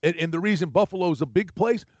 and the reason Buffalo is a big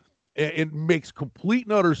place, it makes complete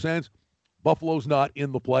and utter sense, Buffalo's not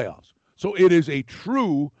in the playoffs. So it is a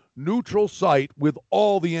true neutral site with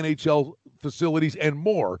all the NHL facilities and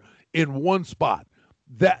more in one spot.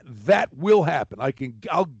 That will happen.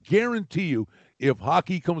 I'll guarantee you, if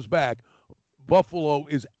hockey comes back, Buffalo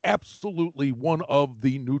is absolutely one of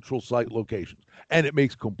the neutral site locations, and it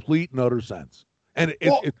makes complete and utter sense. And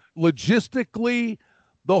it logistically,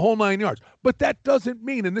 the whole 9 yards. But that doesn't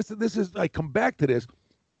mean, and this is, I come back to this,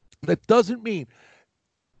 that doesn't mean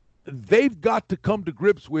they've got to come to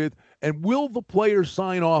grips with, and will the players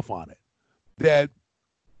sign off on it, that,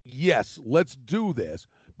 yes, let's do this.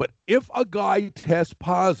 But if a guy tests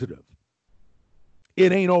positive,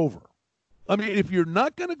 it ain't over. I mean, if you're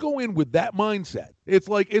not going to go in with that mindset, it's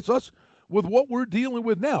like it's us with what we're dealing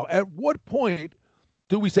with now. At what point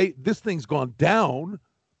do we say this thing's gone down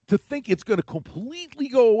to think it's going to completely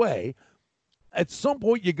go away? At some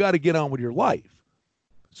point, you got to get on with your life.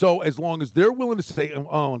 So as long as they're willing to say,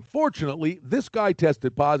 oh, unfortunately, this guy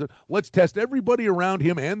tested positive, let's test everybody around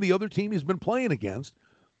him and the other team he's been playing against,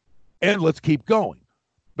 and let's keep going.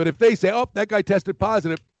 But if they say, oh, that guy tested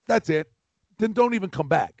positive, that's it, then don't even come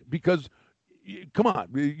back, because, come on,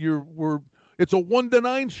 it's a 1 to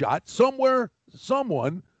 9 shot. Somewhere,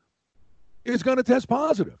 someone is going to test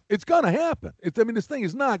positive. It's going to happen. This thing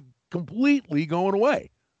is not completely going away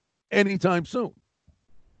anytime soon.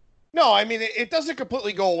 No, I mean, it doesn't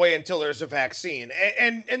completely go away until there's a vaccine.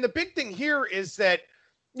 And the big thing here is that,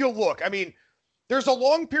 look, I mean, there's a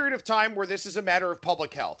long period of time where this is a matter of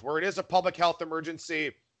public health, where it is a public health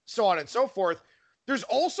emergency, so on and so forth. There's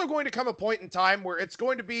also going to come a point in time where it's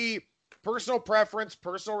going to be personal preference,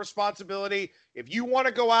 personal responsibility. If you want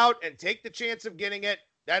to go out and take the chance of getting it,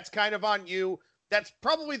 that's kind of on you. That's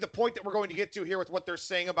probably the point that we're going to get to here with what they're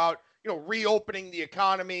saying about, reopening the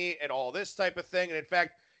economy and all this type of thing. And in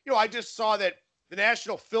fact, I just saw that the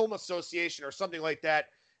National Film Association or something like that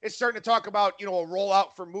is starting to talk about, a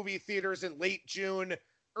rollout for movie theaters in late June,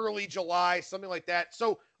 early July, something like that.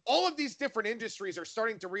 So all of these different industries are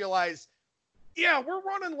starting to realize, yeah, we're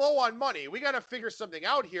running low on money. We got to figure something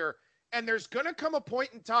out here. And there's going to come a point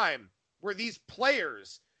in time where these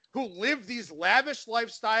players who live these lavish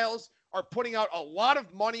lifestyles are putting out a lot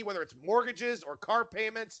of money, whether it's mortgages or car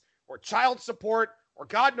payments or child support or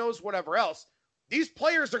God knows whatever else. These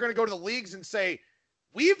players are going to go to the leagues and say,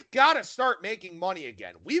 we've got to start making money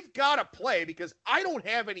again. We've got to play because I don't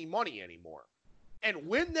have any money anymore. And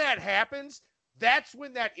when that happens, that's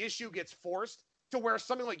when that issue gets forced to where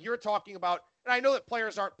something like you're talking about, and I know that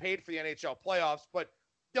players aren't paid for the NHL playoffs, but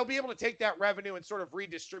they'll be able to take that revenue and sort of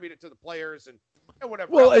redistribute it to the players and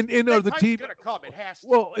whatever. Well, else. and the TV going to come. It has to.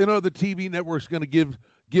 Well, the TV network's going to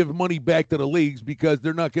give money back to the leagues because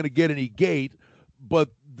they're not going to get any gate, but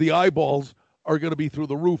the eyeballs are going to be through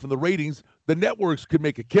the roof, and the ratings, the networks could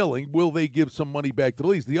make a killing. Will they give some money back to the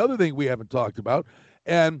leagues? The other thing we haven't talked about,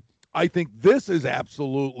 and I think this is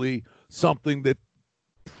absolutely something that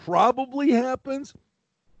probably happens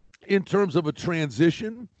in terms of a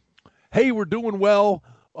transition. Hey, we're doing well.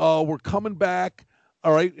 We're coming back.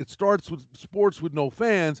 All right, it starts with sports with no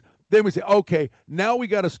fans. Then we say, okay, now we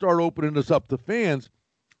got to start opening this up to fans.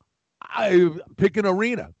 I pick an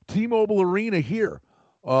arena, T-Mobile Arena here.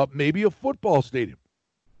 Maybe a football stadium.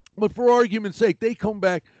 But for argument's sake, they come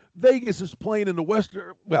back. Vegas is playing in the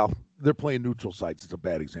Western. Well, they're playing neutral sites. It's a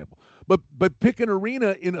bad example. But pick an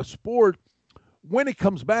arena in a sport when it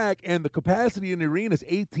comes back and the capacity in the arena is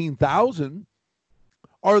 18,000.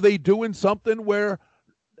 Are they doing something where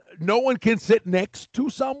no one can sit next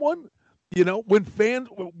to someone? When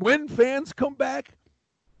fans come back,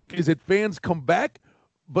 is it fans come back,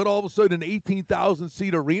 but all of a sudden an 18,000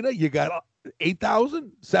 seat arena, you got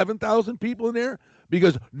 8,000, 7,000 people in there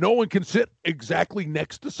because no one can sit exactly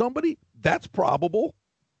next to somebody? That's probable.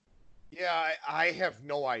 Yeah, I have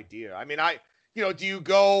no idea. I mean, do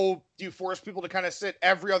you force people to kind of sit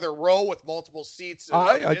every other row with multiple seats?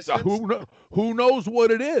 Who knows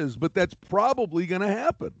what it is, but that's probably going to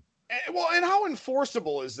happen. And how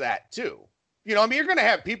enforceable is that too? You know, I mean, you're going to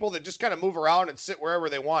have people that just kind of move around and sit wherever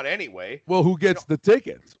they want anyway. Well, who gets the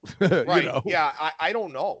tickets? Right. You know? Yeah, I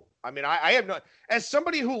don't know. I mean, I have no, as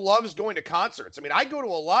somebody who loves going to concerts, I mean, I go to a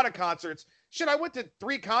lot of concerts. Shit, I went to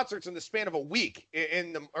 3 concerts in the span of a week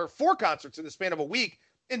or 4 concerts in the span of a week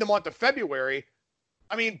in the month of February.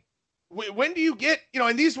 I mean, when do you get,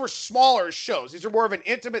 and these were smaller shows. These are more of an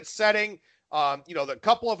intimate setting. The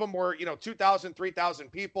couple of them were, 2,000,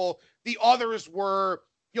 3,000 people. The others were,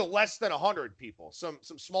 less than 100 people, some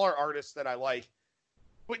smaller artists that I like.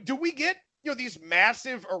 But do we get, these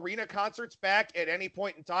massive arena concerts back at any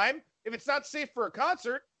point in time? If it's not safe for a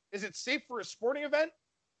concert, is it safe for a sporting event?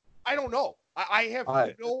 I don't know. I have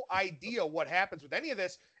no idea what happens with any of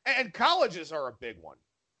this. And colleges are a big one.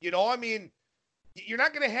 I mean, you're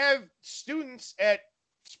not going to have students at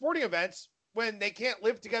sporting events when they can't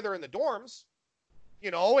live together in the dorms,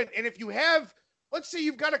 and if you have, let's say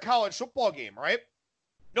you've got a college football game, right?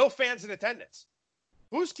 No fans in attendance.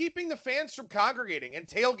 Who's keeping the fans from congregating and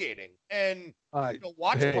tailgating and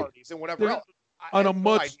watch parties and whatever else? On a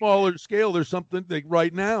much smaller scale, there's something like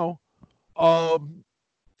right now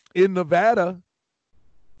in Nevada,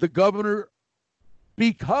 the governor,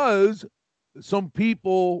 because some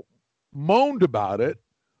people moaned about it,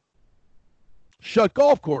 shut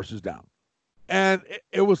golf courses down. And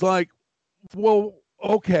it was like, well,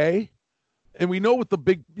 okay. And we know what the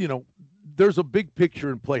big, there's a big picture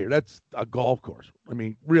in play here. That's a golf course. I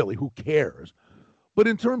mean, really, who cares? But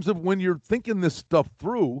in terms of when you're thinking this stuff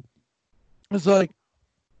through, it's like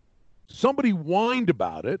somebody whined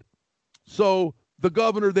about it. So the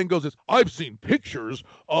governor then goes, I've seen pictures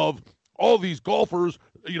of all these golfers,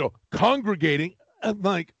 congregating. I'm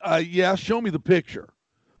like, yeah, show me the picture.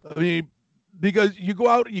 I mean, because you go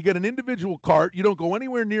out, you get an individual cart, you don't go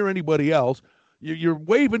anywhere near anybody else. You're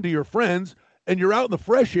waving to your friends, and you're out in the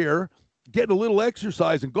fresh air getting a little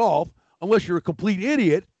exercise in golf. Unless you're a complete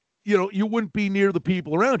idiot, you wouldn't be near the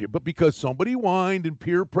people around you. But because somebody whined and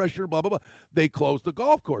peer pressure, blah, blah, blah, they closed the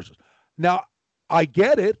golf courses. Now, I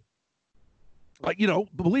get it. Like,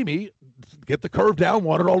 believe me, get the curve down,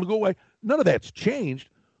 want it all to go away. None of that's changed.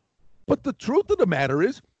 But the truth of the matter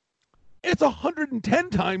is, it's 110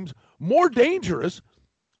 times more dangerous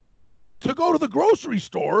to go to the grocery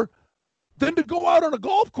store than to go out on a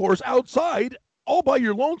golf course outside all by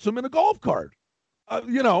your lonesome in a golf cart.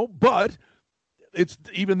 But it's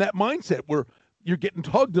even that mindset where you're getting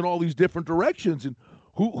tugged in all these different directions. And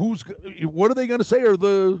what are they going to say are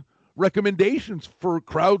the recommendations for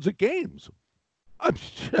crowds at games?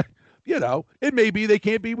 It may be they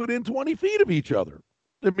can't be within 20 feet of each other.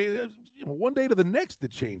 I mean, one day to the next,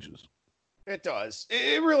 it changes. It does.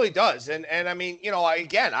 It really does. And I mean,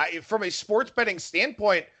 from a sports betting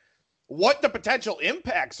standpoint, what the potential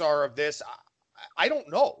impacts are of this, I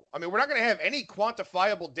don't know. I mean, we're not going to have any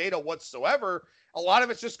quantifiable data whatsoever. A lot of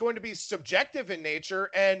it's just going to be subjective in nature.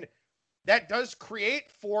 And that does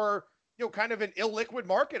create for, kind of an illiquid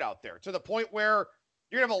market out there, to the point where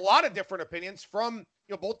you're going to have a lot of different opinions from,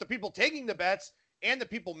 both the people taking the bets and the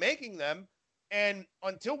people making them. And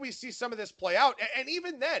until we see some of this play out, and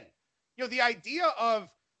even then, the idea of,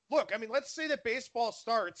 look, I mean, let's say that baseball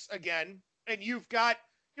starts again and you've got,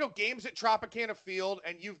 games at Tropicana Field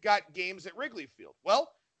and you've got games at Wrigley Field. Well,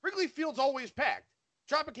 Wrigley Field's always packed.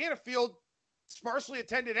 Tropicana Field sparsely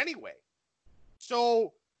attended anyway.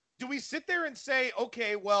 So do we sit there and say,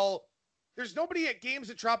 okay, well, there's nobody at games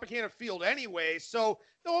at Tropicana Field anyway, so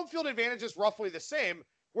the home field advantage is roughly the same,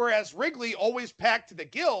 whereas Wrigley always packed to the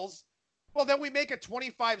gills? Well, then we make a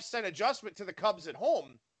 25-cent adjustment to the Cubs at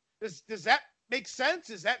home. Does that make sense?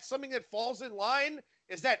 Is that something that falls in line?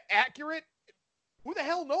 Is that accurate? Who the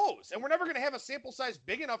hell knows? And we're never going to have a sample size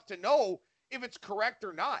big enough to know if it's correct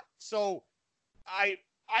or not. So I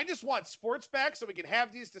just want sports back so we can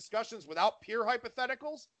have these discussions without pure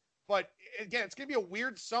hypotheticals. But again, it's going to be a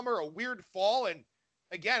weird summer, a weird fall. And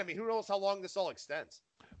again, I mean, who knows how long this all extends?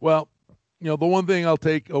 Well, the one thing I'll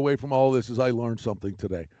take away from all this is I learned something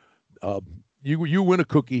today. You win a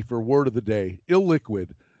cookie for word of the day: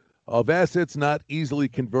 illiquid, of assets not easily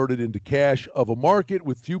converted into cash, of a market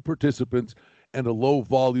with few participants and a low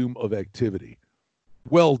volume of activity.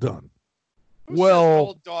 Well done.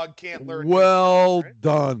 Old dog can't learn. Well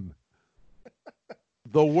done.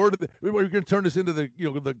 The word of the, we're going to turn this into the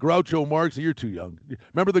the Groucho Marx. You're too young.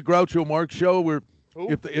 Remember the Groucho Marx show where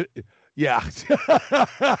yeah.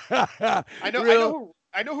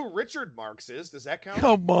 I know who Richard Marx is. Does that count?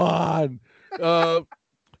 Come on. I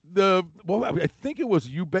think it was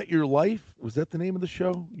You Bet Your Life. Was that the name of the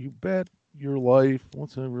show? You Bet Your Life.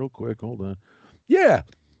 What's that? Real quick, hold on. Yeah,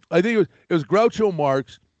 I think it was Groucho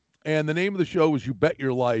Marx, and the name of the show was You Bet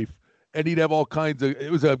Your Life, and he'd have all kinds of.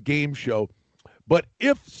 It was a game show, But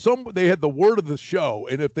if they had the word of the show,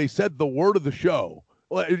 and if they said the word of the show,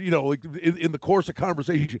 like in the course of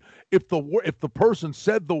conversation, if the person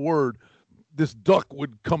said the word, this duck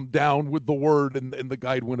would come down with the word, and the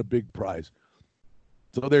guy'd win a big prize.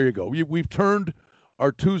 So there you go. We've turned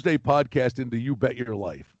our Tuesday podcast into You Bet Your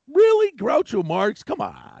Life. Really, Groucho Marx? Come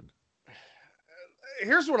on.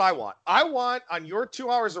 Here's what I want. I want, on your 2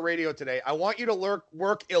 hours of radio today, I want you to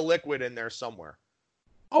work illiquid in there somewhere.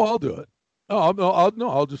 Oh, I'll do it.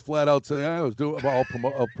 I'll just flat out say I'll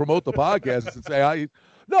promote the podcast and say I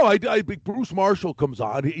Bruce Marshall comes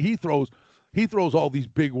on. He throws all these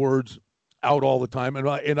big words out all the time, and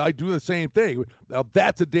I do the same thing. Now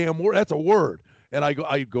that's a damn word. That's a word. And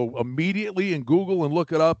I go immediately and Google and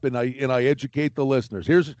look it up, and I educate the listeners.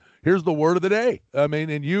 Here's the word of the day. I mean,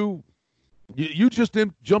 and you just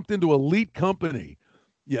jumped into elite company.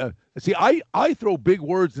 Yeah. See, I throw big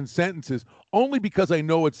words in sentences only because I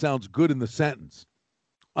know it sounds good in the sentence.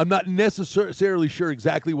 I'm not necessarily sure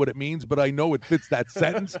exactly what it means, but I know it fits that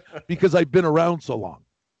sentence because I've been around so long.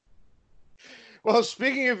 Well,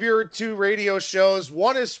 speaking of your two radio shows,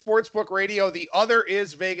 one is Sportsbook Radio, the other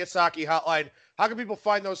is Vegas Hockey Hotline. How can people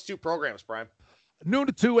find those two programs, Brian? Noon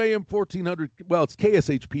to 2 a.m., 1400. Well, it's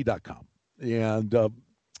kshp.com. And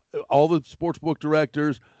all the sportsbook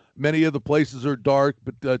directors, many of the places are dark,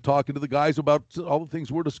 but talking to the guys about all the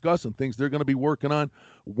things we're discussing, things they're going to be working on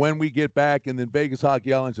when we get back. And then Vegas Hockey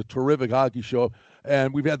Hotline's a terrific hockey show.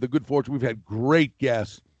 And we've had the good fortune. We've had great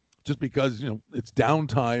guests just because, it's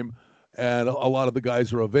downtime and a lot of the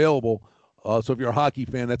guys are available. So if you're a hockey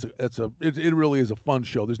fan, it really is a fun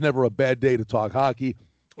show. There's never a bad day to talk hockey.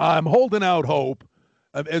 I'm holding out hope.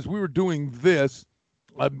 As we were doing this,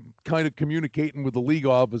 I'm kind of communicating with the league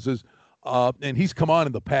offices, and he's come on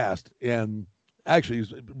in the past, and actually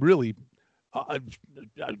he's really,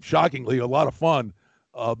 shockingly, a lot of fun.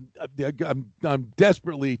 I'm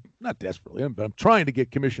trying to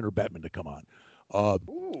get Commissioner Bettman to come on.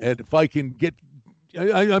 And if I can get,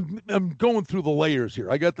 I'm going through the layers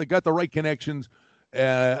here. I got the right connections.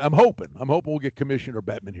 I'm hoping we'll get Commissioner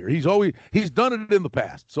Bettman here. He's done it in the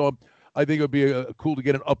past, so I think it would be cool to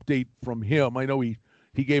get an update from him. I know he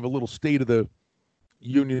gave a little State of the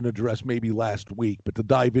Union address maybe last week, but to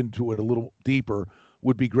dive into it a little deeper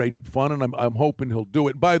would be great fun, and I'm hoping he'll do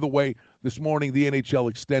it. By the way, this morning the NHL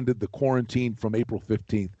extended the quarantine from April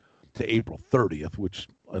 15th to April 30th, which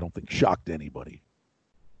I don't think shocked anybody.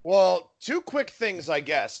 Well, two quick things, I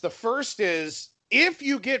guess. The first is, if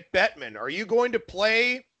you get Bettman, are you going to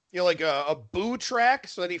play, like a boo track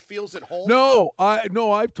so that he feels at home? No.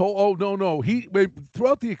 He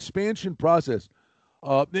throughout the expansion process,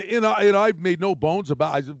 and I've made no bones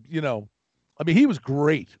about, he was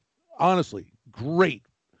great, honestly, great.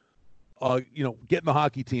 Getting the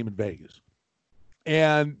hockey team in Vegas,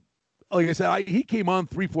 and like I said, he came on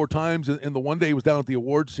 3-4 times, and the one day he was down at the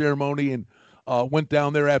awards ceremony and. Went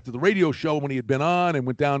down there after the radio show when he had been on and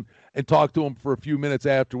went down and talked to him for a few minutes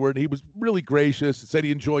afterward. He was really gracious, said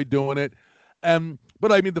he enjoyed doing it. But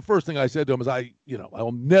the first thing I said to him is,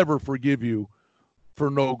 I'll never forgive you for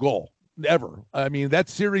no goal. Never. That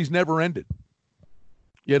series never ended.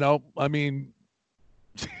 But the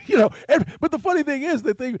funny thing is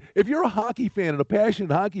that if you're a hockey fan and a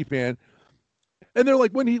passionate hockey fan, and they're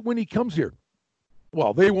like, when he comes here,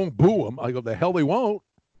 well, they won't boo him. I go, the hell they won't.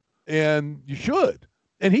 And you should.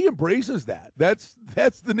 And he embraces that. That's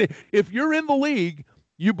the if you're in the league,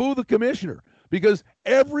 you boo the commissioner, because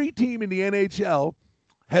every team in the NHL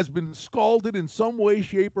has been scalded in some way,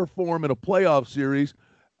 shape, or form in a playoff series,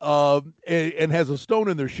 and has a stone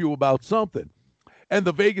in their shoe about something. And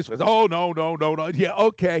the Vegas fans, oh, no. Yeah,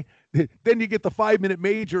 okay. Then you get the 5-minute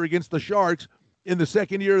major against the Sharks in the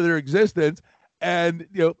second year of their existence. And,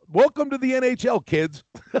 welcome to the NHL, kids.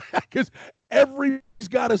 Because everybody's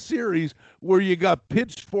got a series where you got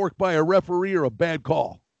pitchforked by a referee or a bad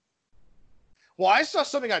call. Well, I saw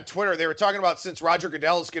something on Twitter. They were talking about, since Roger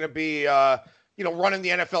Goodell is going to be, running the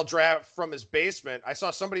NFL draft from his basement, I saw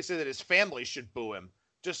somebody say that his family should boo him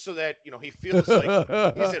just so that, he feels like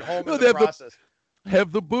he's at home in the process.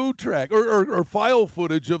 Have the boo track or file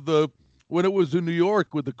footage of when it was in New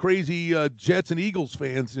York with the crazy Jets and Eagles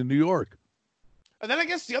fans in New York. And then I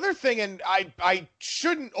guess the other thing, and I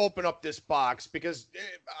shouldn't open up this box because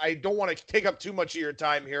I don't want to take up too much of your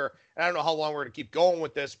time here, and I don't know how long we're going to keep going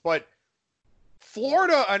with this, but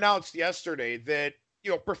Florida announced yesterday that,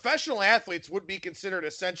 professional athletes would be considered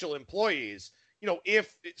essential employees,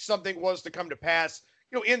 if something was to come to pass,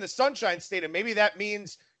 in the Sunshine State. And maybe that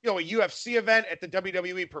means, a UFC event at the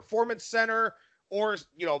WWE Performance Center, or,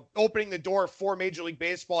 opening the door for Major League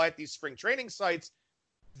Baseball at these spring training sites.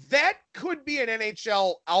 that could be an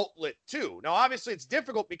NHL outlet too. Now, obviously, it's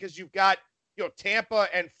difficult because you've got, Tampa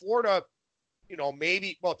and Florida,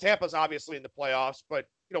 maybe, well, Tampa's obviously in the playoffs, but,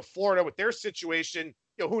 Florida with their situation,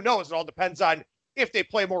 who knows? It all depends on if they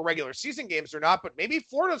play more regular season games or not, but maybe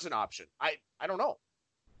Florida's an option. I don't know.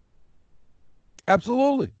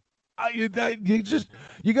 Absolutely. You got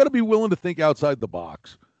to be willing to think outside the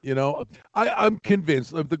box. I'm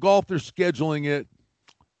convinced of the golf, they're scheduling it.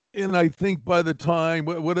 And I think by the time,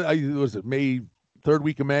 what was it, May, third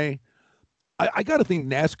week of May? I got to think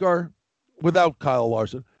NASCAR, without Kyle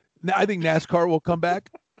Larson, I think NASCAR will come back.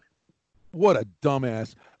 What a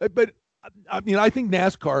dumbass. But, I think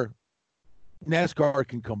NASCAR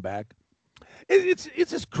can come back. It's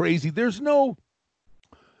just crazy. There's no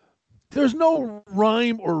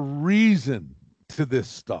rhyme or reason to this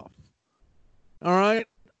stuff. All right?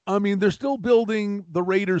 They're still building the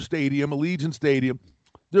Raiders Stadium, Allegiant Stadium.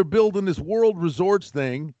 They're building this World Resorts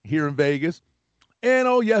thing here in Vegas.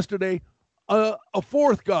 And, yesterday, a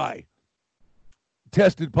fourth guy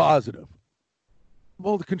tested positive.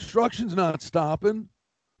 Well, the construction's not stopping.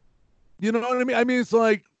 You know what I mean? It's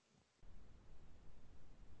like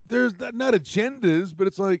there's not agendas, but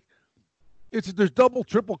it's like there's double,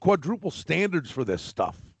 triple, quadruple standards for this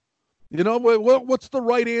stuff. What's the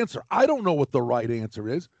right answer? I don't know what the right answer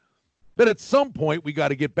is, but at some point we got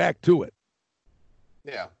to get back to it.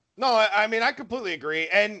 Yeah. No, I completely agree.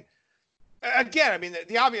 And again,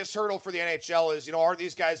 the obvious hurdle for the NHL is, are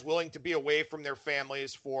these guys willing to be away from their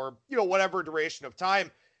families for, whatever duration of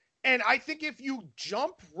time? And I think if you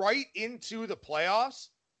jump right into the playoffs,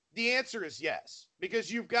 the answer is yes,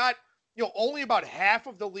 because you've got, only about half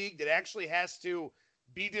of the league that actually has to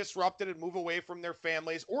be disrupted and move away from their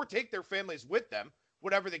families or take their families with them,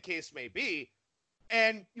 whatever the case may be.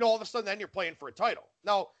 And, all of a sudden then you're playing for a title.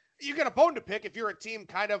 Now, you got a bone to pick if you're a team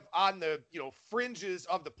kind of on the, fringes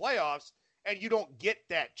of the playoffs and you don't get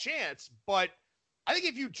that chance. But I think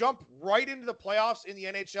if you jump right into the playoffs in the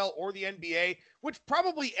NHL or the NBA, which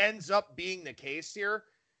probably ends up being the case here,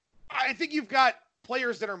 I think you've got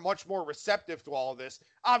players that are much more receptive to all of this.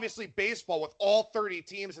 Obviously, baseball with all 30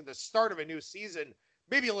 teams at the start of a new season,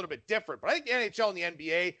 maybe a little bit different. But I think the NHL and the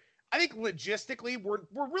NBA, I think logistically, we're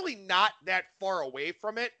really not that far away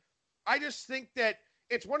from it. I just think that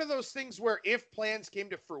it's one of those things where if plans came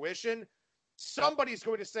to fruition, somebody's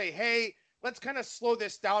going to say, hey, let's kind of slow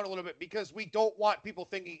this down a little bit because we don't want people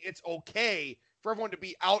thinking it's okay for everyone to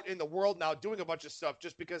be out in the world now doing a bunch of stuff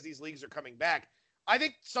just because these leagues are coming back. I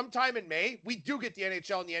think sometime in May, we do get the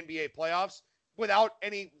NHL and the NBA playoffs without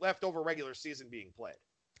any leftover regular season being played.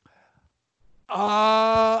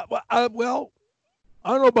 Well, I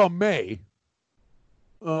don't know about May.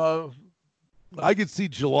 I could see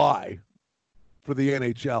July for the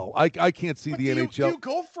NHL. I can't see the NHL. Do you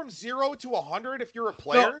go from 0 to 100 if you're a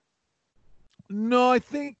player? No, I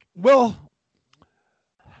think, well,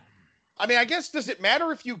 I guess, does it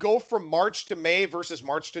matter if you go from March to May versus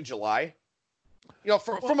March to July?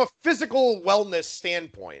 From a physical wellness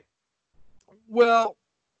standpoint. Well,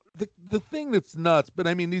 the thing that's nuts, but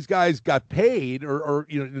these guys got paid or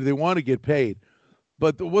they want to get paid.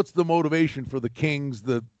 But what's the motivation for the Kings,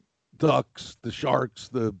 the Ducks, the Sharks,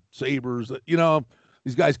 the Sabres?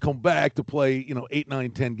 These guys come back to play, 8,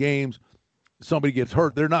 9, 10 games. Somebody gets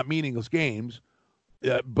hurt. They're not meaningless games.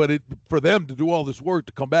 But for them to do all this work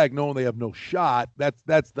to come back knowing they have no shot, that's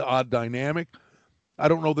the odd dynamic. I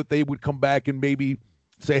don't know that they would come back and maybe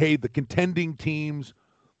say, hey, the contending teams,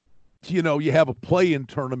 you have a play-in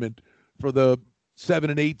tournament for the 7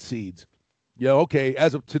 and 8 seeds. Yeah, okay,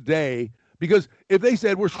 as of today, because if they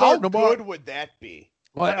said we're starting tomorrow, how good would that be?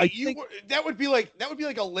 Well, I think that would be like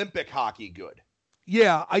Olympic hockey good.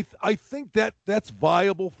 Yeah, I think that's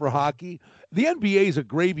viable for hockey. The NBA is a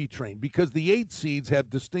gravy train because the 8 seeds have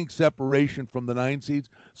distinct separation from the 9 seeds.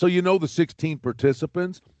 So the 16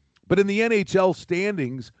 participants. But in the NHL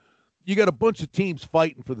standings, you got a bunch of teams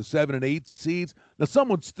fighting for the 7 and 8 seeds. Now,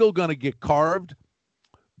 someone's still going to get carved.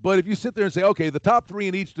 But if you sit there and say, okay, the top 3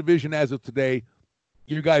 in each division as of today,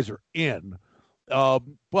 you guys are in.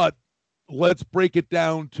 But let's break it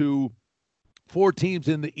down to 4 teams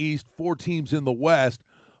in the East, 4 teams in the West,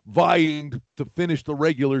 vying to finish the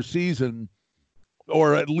regular season,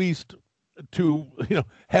 or at least to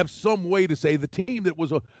have some way to say the team that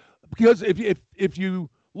was because if you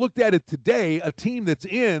looked at it today, a team that's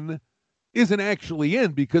in isn't actually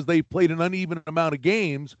in because they played an uneven amount of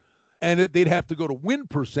games, and they'd have to go to win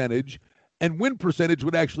percentage, and win percentage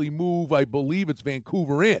would actually move, I believe it's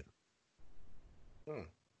Vancouver in.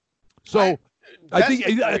 So I think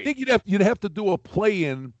you'd have to do a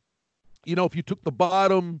play-in. If you took the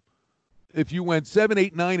bottom, if you went 7,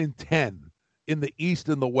 8, 9, and 10 in the East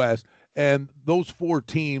and the West. And those 4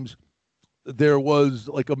 teams, there was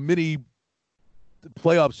like a mini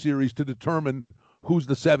playoff series to determine who's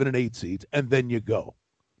the 7 and 8 seeds, and then you go.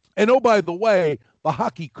 And oh, by the way, the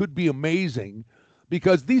hockey could be amazing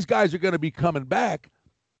because these guys are going to be coming back.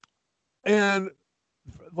 And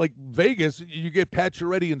like Vegas, you get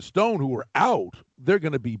Pacioretty and Stone who are out. They're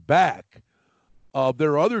going to be back.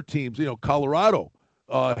 There are other teams, Colorado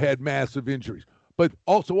had massive injuries. But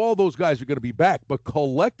also all those guys are going to be back. But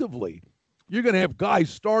collectively, you're going to have guys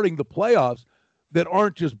starting the playoffs that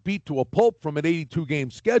aren't just beat to a pulp from an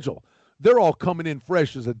 82-game schedule. They're all coming in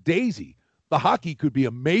fresh as a daisy. The hockey could be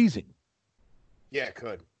amazing. Yeah, it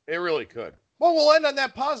could. It really could. Well, we'll end on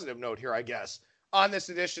that positive note here, I guess, on this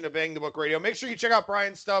edition of Bang the Book Radio. Make sure you check out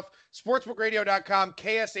Brian's stuff, sportsbookradio.com,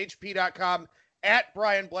 kshp.com, at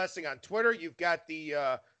Brian Blessing on Twitter. You've got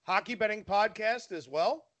the hockey betting podcast as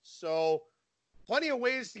well. So plenty of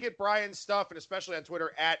ways to get Brian's stuff, and especially on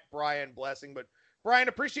Twitter, at Brian Blessing. But Brian,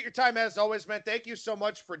 appreciate your time as always, man. Thank you so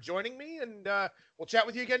much for joining me, and we'll chat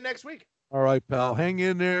with you again next week. All right, pal. Hang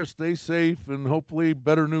in there, stay safe, and hopefully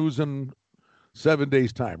better news in 7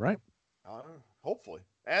 days' time, right? Hopefully.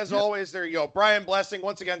 As always, there you go. Brian Blessing,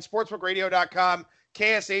 once again, sportsbookradio.com,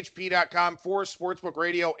 kshp.com for Sportsbook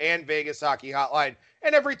Radio and Vegas Hockey Hotline.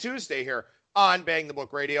 And every Tuesday here on Bang the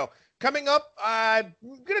Book Radio. Coming up, I'm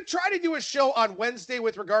going to try to do a show on Wednesday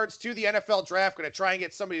with regards to the NFL draft. Going to try and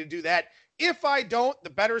get somebody to do that. If I don't, the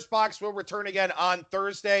Bettor's Box will return again on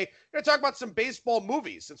Thursday. Going to talk about some baseball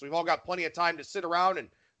movies since we've all got plenty of time to sit around and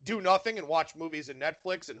do nothing and watch movies in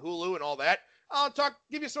Netflix and Hulu and all that. I'll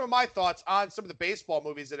give you some of my thoughts on some of the baseball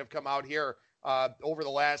movies that have come out here over the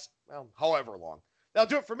last, however long. That'll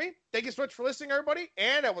do it for me. Thank you so much for listening, everybody,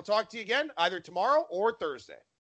 and I will talk to you again either tomorrow or Thursday.